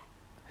there.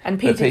 And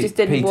Peter just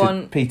didn't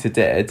want... Peter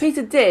did.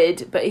 Peter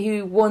did, but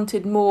he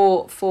wanted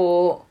more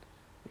for...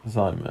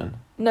 Simon.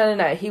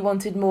 No. He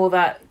wanted more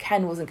that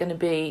Ken wasn't going to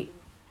be...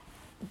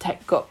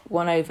 got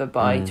won over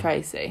by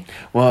Tracy.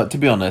 Well, to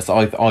be honest,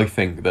 I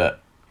think that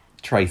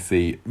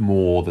Tracy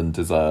more than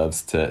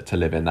deserves to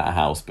live in that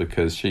house,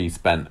 because she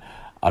spent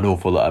an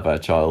awful lot of her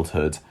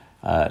childhood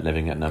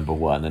living at number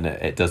 1, and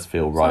it does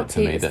feel right to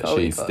me that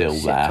she's still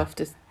there. Off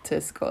to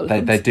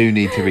Scotland. They do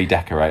need to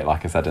redecorate,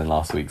 like I said in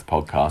last week's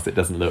podcast. It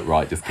doesn't look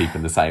right just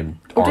keeping the same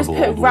horrible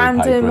old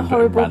wallpaper and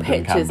putting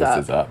random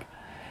canvases up.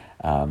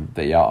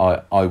 But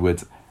yeah, I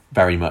would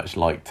very much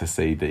like to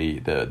see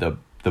the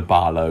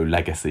Barlow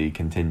legacy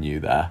continue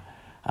there.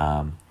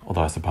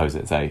 Although I suppose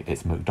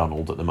it's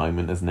McDonald at the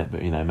moment, isn't it?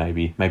 But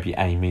maybe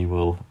Amy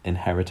will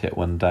inherit it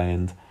one day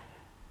and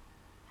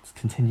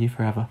continue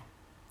forever.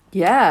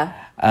 Yeah.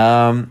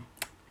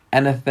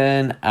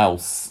 Anything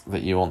else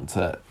that you want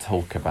to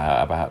talk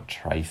about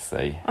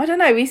Tracy? I don't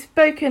know. We've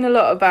spoken a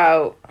lot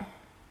about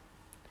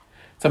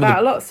some of about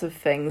the lots of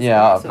things.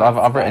 yeah, lots of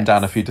I've written down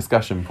a aspects. few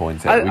discussion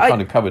points here. We've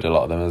kind of covered a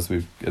lot of them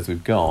as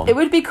we've gone. It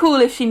would be cool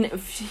if she.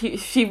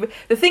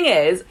 The thing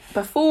is,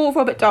 before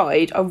Robert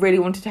died, I really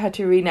wanted her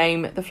to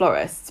rename the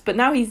florists, but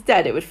now he's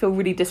dead, it would feel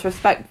really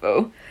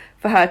disrespectful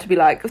for her to be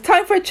like,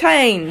 time for a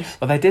change.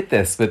 Well, they did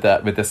this with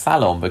the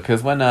salon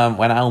because when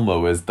Alma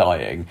was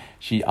dying,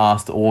 she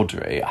asked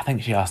Audrey. I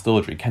think she asked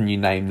Audrey, "Can you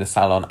name the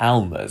salon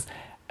Alma's?"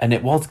 And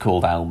it was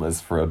called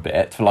Alma's for a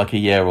bit, for like a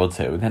year or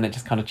two, and then it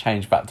just kind of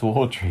changed back to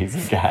Audrey's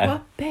again.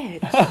 What bitch?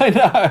 I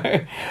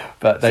know,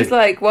 but She's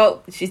like,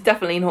 well, she's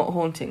definitely not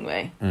haunting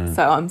me,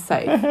 so I'm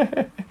safe.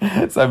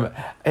 so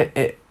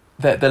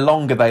the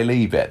longer they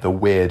leave it, the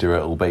weirder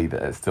it'll be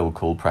that it's still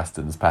called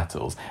Preston's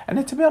Petals.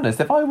 And to be honest,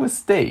 if I was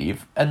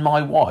Steve and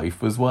my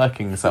wife was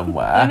working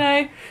somewhere I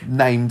know.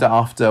 named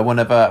after one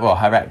of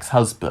her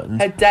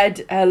ex-husband,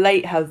 Her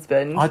late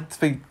husband. I'd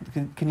think,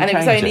 can you And it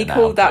was change only now,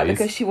 called that please?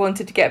 because she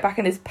wanted to get back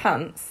in his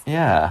pants.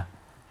 Yeah.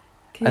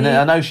 Can And you-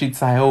 then I know she'd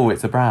say, "Oh,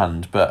 it's a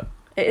brand," but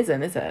It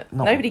isn't, is it?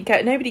 Not- Nobody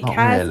not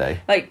cares. really.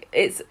 Like,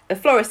 it's a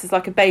florist is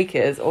like a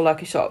baker's or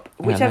like a shop.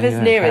 no, Whichever's you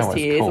don't nearest care what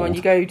to it's you is the one called.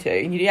 you go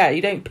to. And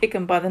you don't pick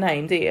them by the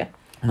name, do you?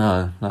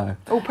 no.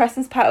 Oh,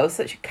 Preston's Petals,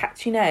 such a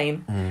catchy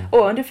name. Mm. Oh,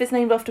 I wonder if it's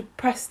named after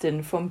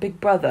Preston from Big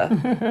Brother.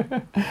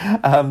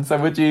 So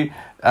would you?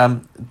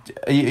 Are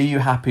you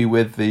happy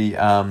with the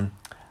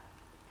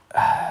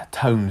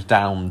toned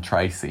down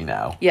Tracy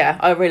now? Yeah,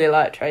 I really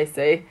like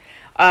Tracy.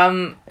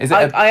 Is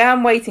it? I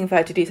am waiting for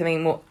her to do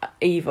something more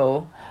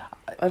evil.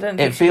 I don't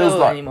think It she feels will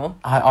like anymore.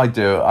 I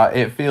do.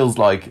 It feels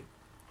like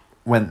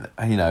when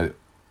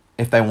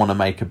if they want to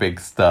make a big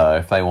stir,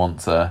 if they want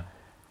to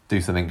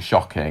do something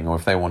shocking, or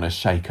if they want to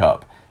shake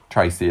up,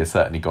 Tracy has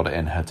certainly got it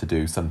in her to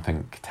do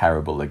something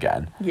terrible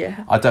again.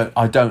 Yeah.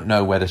 I don't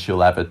know whether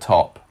she'll ever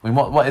top. I mean,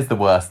 what is the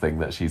worst thing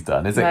that she's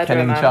done? Is it Murder a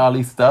killing man.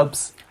 Charlie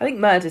Stubbs? I think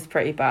murder's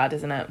pretty bad,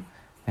 isn't it?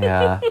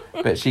 Yeah,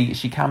 but she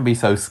can be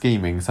so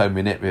scheming, so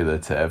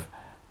manipulative.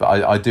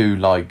 But I do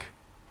like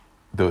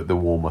the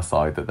warmer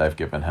side that they've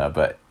given her.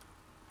 But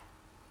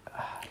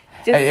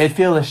it'd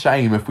feel a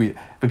shame if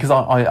because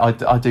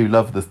I do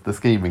love the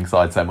scheming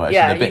side so much.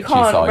 Yeah, and the you bitchy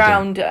can't side.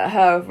 round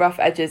her rough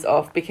edges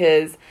off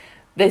because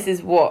this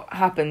is what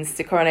happens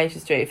to Coronation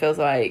Street. It feels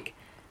like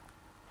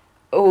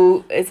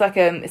it's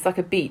like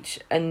a beach,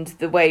 and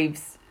the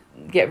waves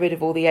get rid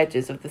of all the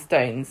edges of the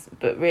stones.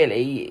 But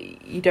really,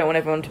 you don't want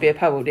everyone to be a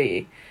pebble, do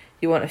you?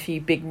 You want a few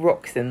big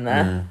rocks in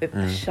there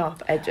with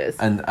sharp edges.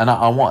 And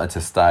I wanted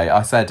to stay.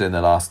 I said in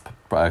the last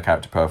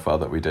character profile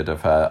that we did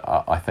of her,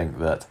 I think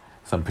that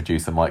some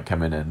producer might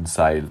come in and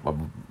say,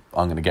 well,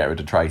 I'm going to get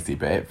rid of Tracy,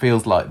 but it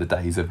feels like the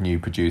days of new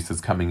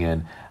producers coming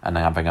in and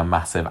having a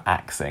massive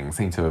axing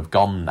seem to have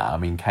gone now. I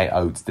mean, Kate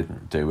Oates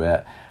didn't do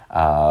it.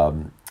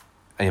 Ian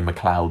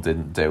McLeod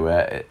didn't do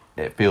it.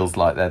 It feels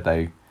like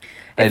they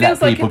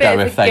let like people a bit go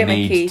of if a they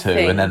gimmicky need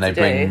to, and then they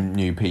thing to bring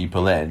new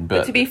people in.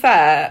 But to be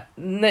fair,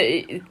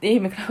 Ian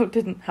McLeod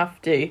didn't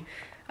have to.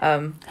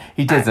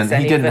 He didn't.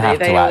 He didn't anybody. have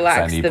They to all axe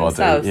axed anybody.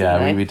 themselves, Yeah,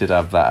 didn't they? we did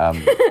have that.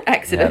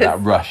 Exodus.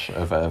 That rush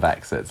of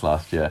exits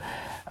last year.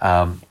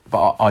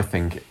 But I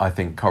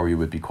think Corrie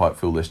would be quite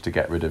foolish to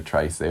get rid of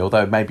Tracy.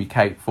 Although maybe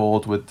Kate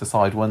Ford would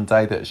decide one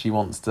day that she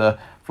wants to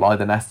fly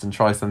the nest and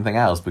try something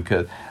else.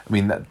 Because I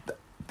mean,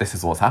 this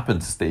is what's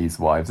happened to Steve's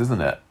wives, isn't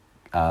it?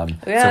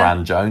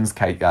 Saran Jones,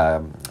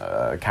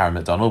 Karen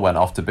McDonald went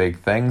off to big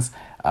things.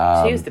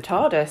 She was the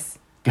TARDIS.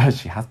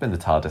 She has been the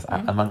TARDIS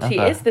among She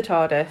other. is the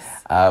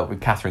TARDIS. With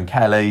Catherine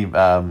Kelly,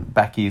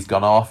 Becky's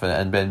gone off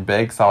and been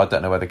big, so I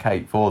don't know whether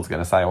Kate Ford's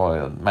going to say,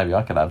 well, maybe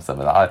I can have some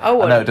of that. I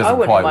know it doesn't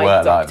quite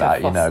work like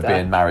that, Foster.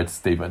 being married to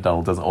Steve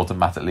McDonald doesn't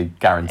automatically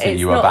guarantee It's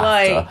you a not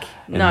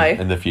BAFTA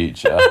in the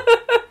future.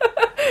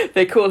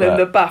 They call him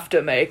the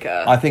BAFTA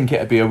maker. I think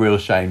it'd be a real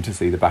shame to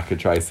see the back of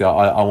Tracy.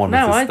 I wanted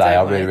to stay,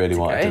 I really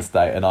wanted to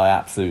stay, and I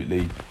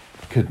absolutely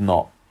could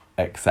not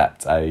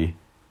accept a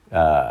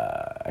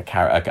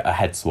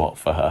head swap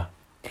for her.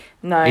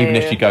 No. Even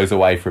if she goes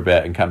away for a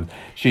bit and comes,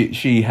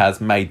 she has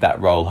made that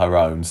role her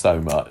own so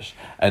much,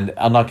 and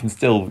I can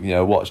still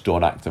watch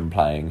Dawn Acton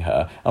playing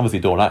her. Obviously,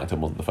 Dawn Acton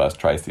wasn't the first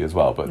Tracy as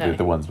well, but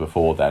the ones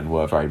before then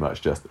were very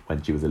much just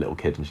when she was a little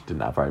kid and she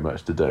didn't have very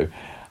much to do.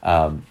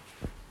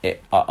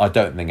 I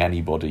don't think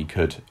anybody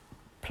could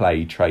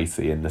play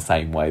Tracy in the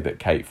same way that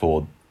Kate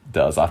Ford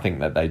does. I think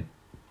that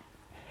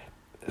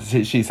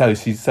she's so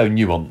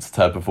nuanced,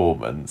 her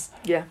performance.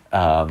 Yeah.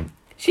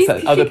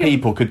 Other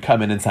people could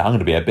come in and say, I'm going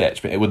to be a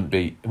bitch, but it wouldn't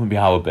be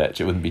our bitch.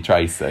 It wouldn't be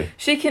Tracy.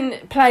 She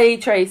can play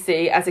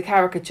Tracy as a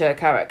caricature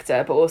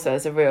character, but also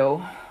as a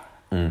real,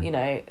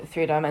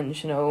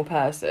 three-dimensional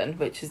person,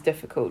 which is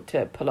difficult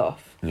to pull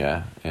off.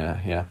 Yeah.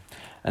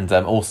 And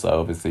also,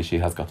 obviously, she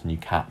has got a new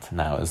cat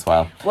now as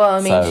well. Well, I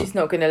mean, she's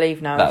not going to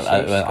leave now.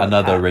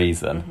 Another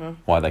reason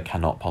why they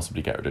cannot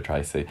possibly get rid of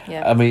Tracy.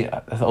 Yeah. I mean,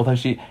 although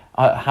she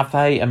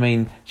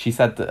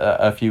said that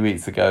a few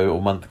weeks ago or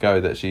a month ago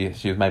that she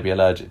was maybe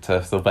allergic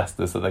to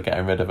Sylvester, so they're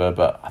getting rid of her.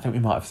 But I think we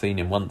might have seen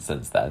him once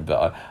since then.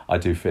 But I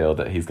do feel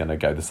that he's going to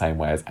go the same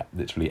way as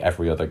literally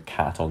every other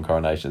cat on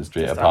Coronation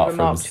Street, Just apart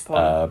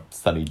from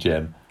Sunny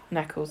Jim.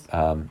 Knuckles.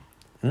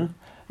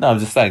 No, I'm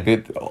just saying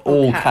that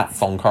all cats.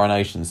 cats on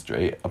Coronation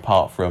Street,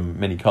 apart from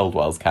Minnie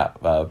Coldwell's cat,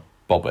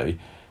 Bobby,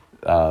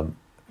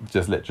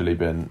 just literally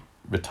been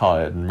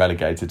retired and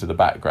relegated to the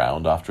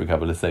background after a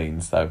couple of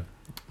scenes. So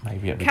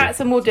maybe it'd be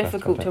Cats are more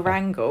difficult to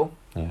wrangle.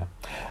 Yeah,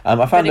 I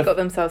They've got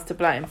themselves to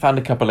blame. I found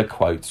a couple of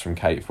quotes from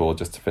Kate Ford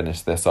just to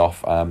finish this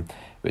off,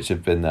 which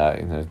have been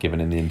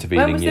given in the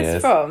intervening When was years.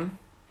 this from?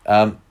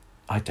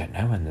 I don't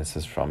know when this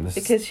is from.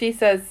 Because she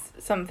says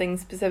something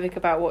specific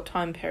about what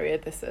time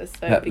period this is.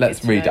 So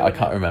let's read it. I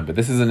can't remember.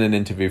 This is in an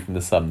interview from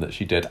The Sun that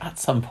she did at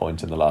some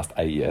point in the last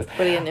 8 years.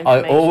 Brilliant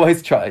information. I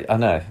always try... I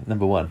know,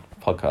 number one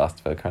podcast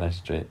for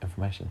Coronation Street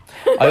information.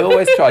 I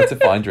always try to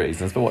find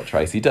reasons for what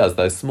Tracy does,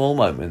 those small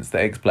moments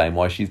that explain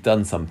why she's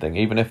done something,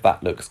 even if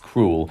that looks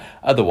cruel.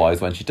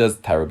 Otherwise, when she does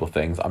terrible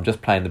things, I'm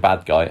just playing the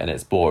bad guy and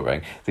it's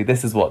boring. See,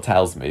 this is what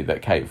tells me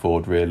that Kate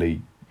Ford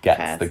really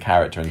gets the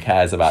character and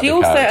cares about the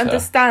character. She also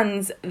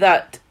understands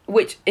that,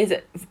 which is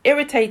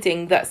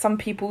irritating that some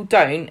people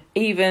don't,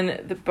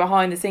 even the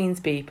behind the scenes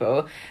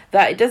people,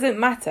 that it doesn't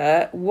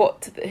matter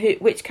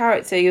which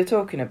character you're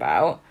talking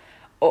about,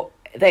 or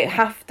they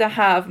have to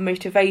have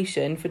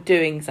motivation for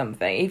doing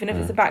something, even if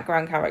it's a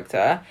background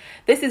character.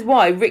 This is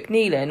why Rick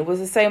Neelan was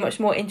a so much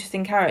more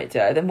interesting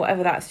character than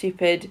whatever that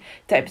stupid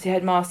deputy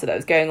headmaster that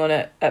was going on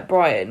at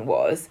Brighton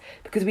was,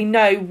 because we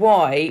know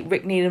why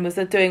Rick Neelan was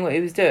doing what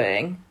he was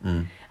doing.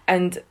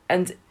 And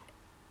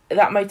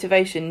that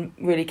motivation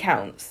really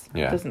counts,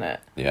 doesn't it?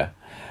 Yeah.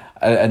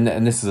 And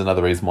this is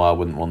another reason why I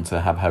wouldn't want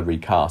to have her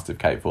recast if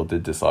Kate Ford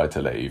did decide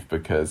to leave,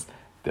 because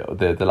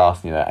the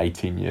last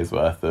 18 years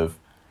worth of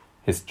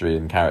history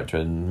and character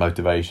and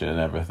motivation and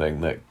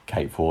everything that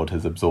Kate Ford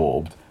has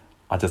absorbed,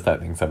 I just don't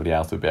think somebody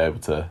else would be able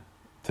to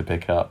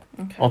pick up.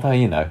 Okay.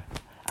 Although,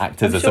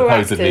 actors are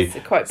supposed to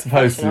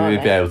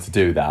be able to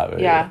do that.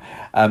 Really.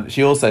 Yeah.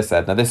 She also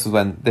said, now this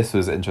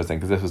was interesting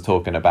because this was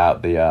talking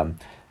about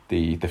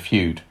the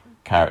feud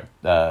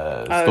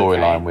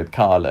storyline with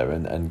Carla,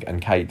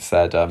 and Kate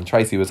said,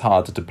 Tracy was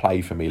harder to play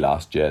for me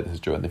last year, this is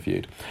during the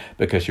feud,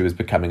 because she was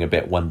becoming a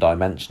bit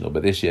one-dimensional,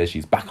 but this year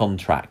she's back on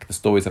track. The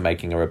stories are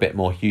making her a bit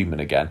more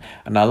human again,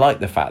 and I like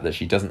the fact that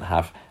she doesn't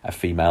have a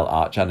female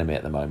arch-enemy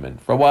at the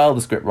moment. For a while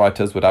the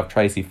scriptwriters would have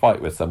Tracy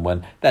fight with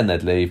someone, then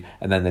they'd leave,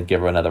 and then they'd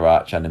give her another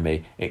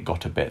arch-enemy. It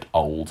got a bit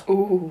old.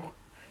 Ooh,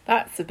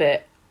 that's a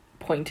bit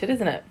pointed,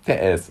 isn't it?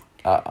 It is.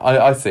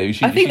 I see.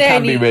 She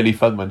can be really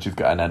fun when she's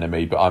got an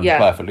enemy, but I'm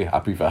perfectly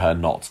happy for her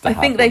not to. I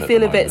think they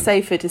feel a bit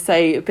safer to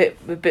say a bit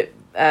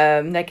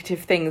negative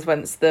things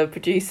once the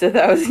producer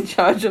that was in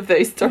charge of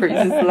those stories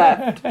has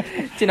left. Do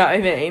you know what I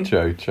mean?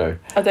 True.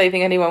 I don't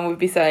think anyone would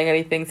be saying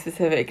anything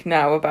specific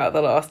now about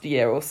the last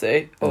year or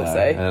so.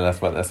 No,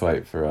 let's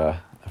wait for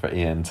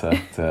Ian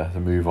to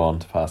move on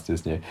to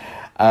pastures new.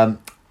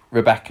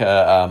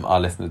 Rebecca,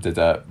 our listener,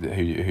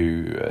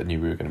 who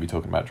knew we were going to be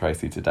talking about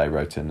Tracy today,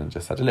 wrote in and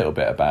just said a little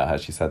bit about her.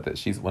 She said that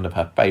she's one of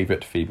her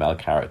favourite female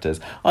characters.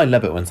 I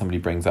love it when somebody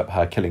brings up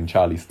her killing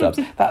Charlie Stubbs.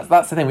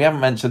 That's the thing. We haven't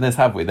mentioned this,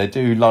 have we? They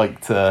do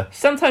like to...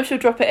 Sometimes she'll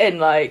drop it in,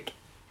 like...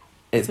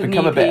 It's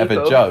become a bit of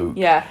a joke.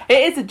 Yeah,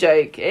 it is a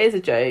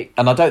joke.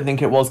 And I don't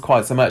think it was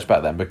quite so much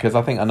back then, because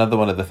I think another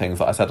one of the things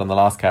that I said on the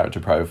last character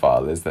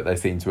profile is that they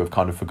seem to have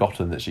kind of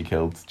forgotten that she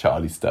killed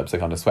Charlie Stubbs. They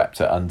kind of swept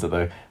it under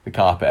the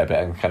carpet a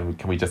bit and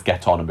can we just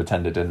get on and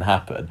pretend it didn't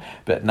happen?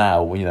 But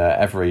now,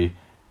 every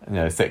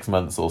 6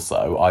 months or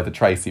so, either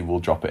Tracy will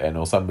drop it in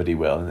or somebody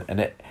will. And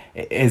it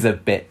is a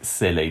bit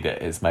silly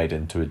that it's made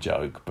into a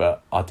joke,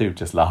 but I do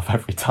just laugh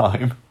every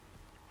time.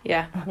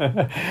 Yeah.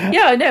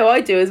 Yeah, no, I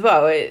do as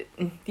well.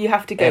 You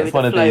have to go with the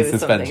flow. It's one of these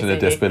suspension of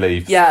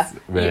disbeliefs,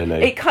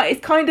 really.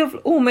 It's kind of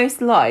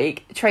almost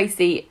like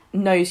Tracy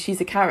knows she's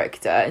a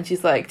character and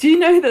she's like, do you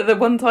know that the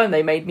one time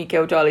they made me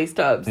kill Charlie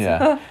Stubbs?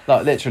 Yeah.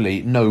 Like,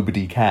 literally,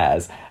 nobody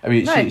cares. I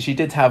mean, she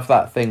did have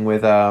that thing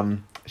with...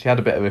 She had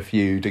a bit of a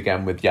feud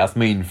again with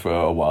Yasmin for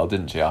a while,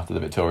 didn't she, after the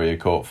Victoria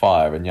Court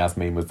fire? And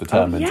Yasmin was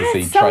determined to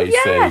see Tracy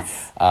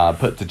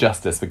put to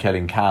justice for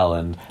killing Cal.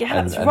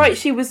 That's right.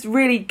 She was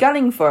really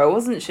gunning for her,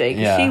 wasn't she?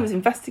 Because she was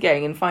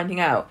investigating and finding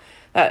out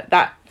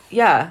that.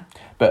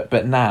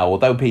 But now,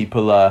 although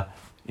people are,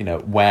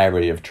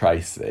 wary of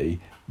Tracy,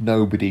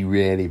 nobody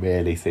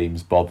really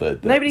seems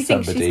bothered that nobody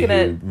thinks she's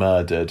gonna... who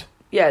murdered...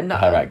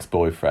 her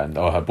ex-boyfriend,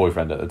 or her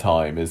boyfriend at the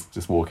time, is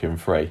just walking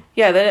free.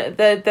 Yeah,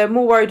 they're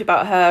more worried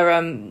about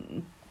her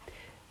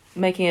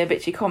making a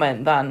bitchy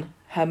comment than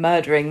her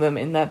murdering them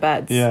in their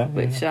beds,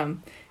 which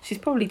she's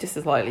probably just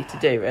as likely to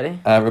do, really.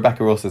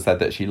 Rebecca also said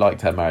that she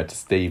liked her married to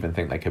Steve and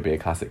think they could be a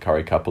classic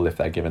Corrie couple if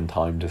they're given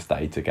time to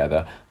stay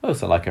together.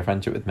 Also like her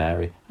friendship with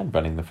Mary and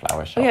running the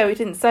flower shop. Oh, yeah, we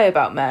didn't say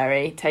about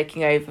Mary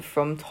taking over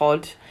from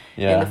Todd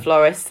in The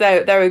Florist.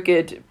 So they're a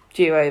good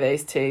duo,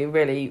 those two.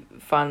 Really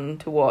fun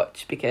to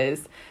watch,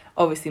 because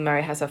obviously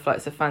Mary has her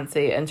flights of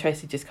fancy, and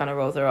Tracy just kind of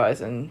rolls her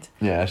eyes and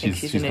Yeah, thinks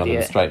she's an kind of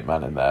idiot. the straight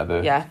man in there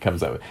that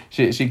comes over.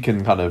 She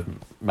can kind of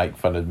make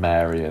fun of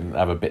Mary and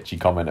have a bitchy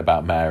comment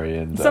about Mary,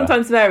 and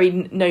sometimes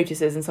Mary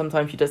notices and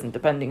sometimes she doesn't,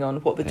 depending on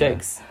what the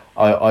jokes.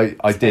 I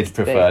did supposed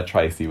to prefer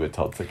Tracy with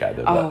Todd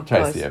together, but Oh,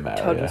 Tracy God, and Mary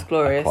Todd was are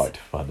glorious. quite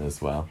fun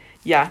as well.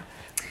 Yeah.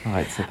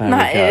 Right, so there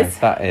we go.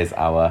 That is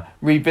our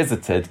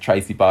revisited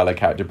Tracy Barlow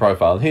character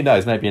profile. Who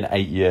knows, maybe in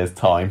 8 years'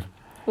 time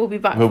We'll be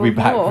back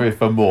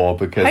for more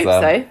because Hope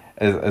so.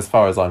 as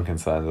far as I'm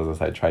concerned, as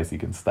I say, Tracy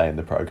can stay in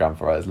the programme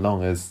for as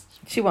long as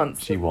She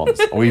wants.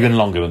 or even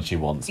longer than she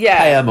wants. Yeah,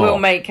 Pay her more. we'll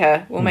make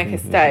her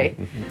stay.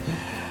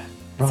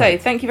 Right. So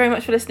thank you very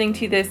much for listening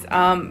to this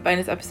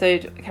bonus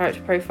episode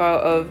character profile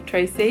of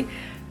Tracy.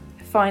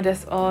 Find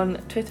us on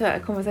Twitter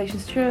at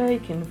Conversations True. You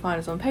can find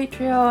us on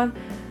Patreon.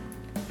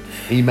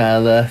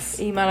 Email us,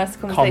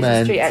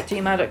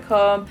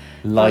 conversationsstreet@gmail.com.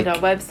 like, Find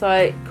our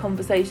website,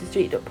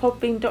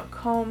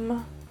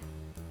 conversationstreet.podbean.com.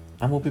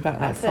 and we'll be back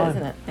next That's it, time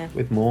isn't it? Yeah.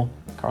 with more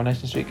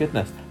Coronation Street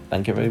goodness.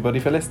 Thank you everybody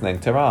for listening.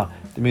 Ta-ra.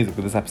 The music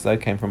for this episode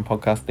came from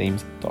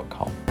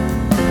podcastthemes.com.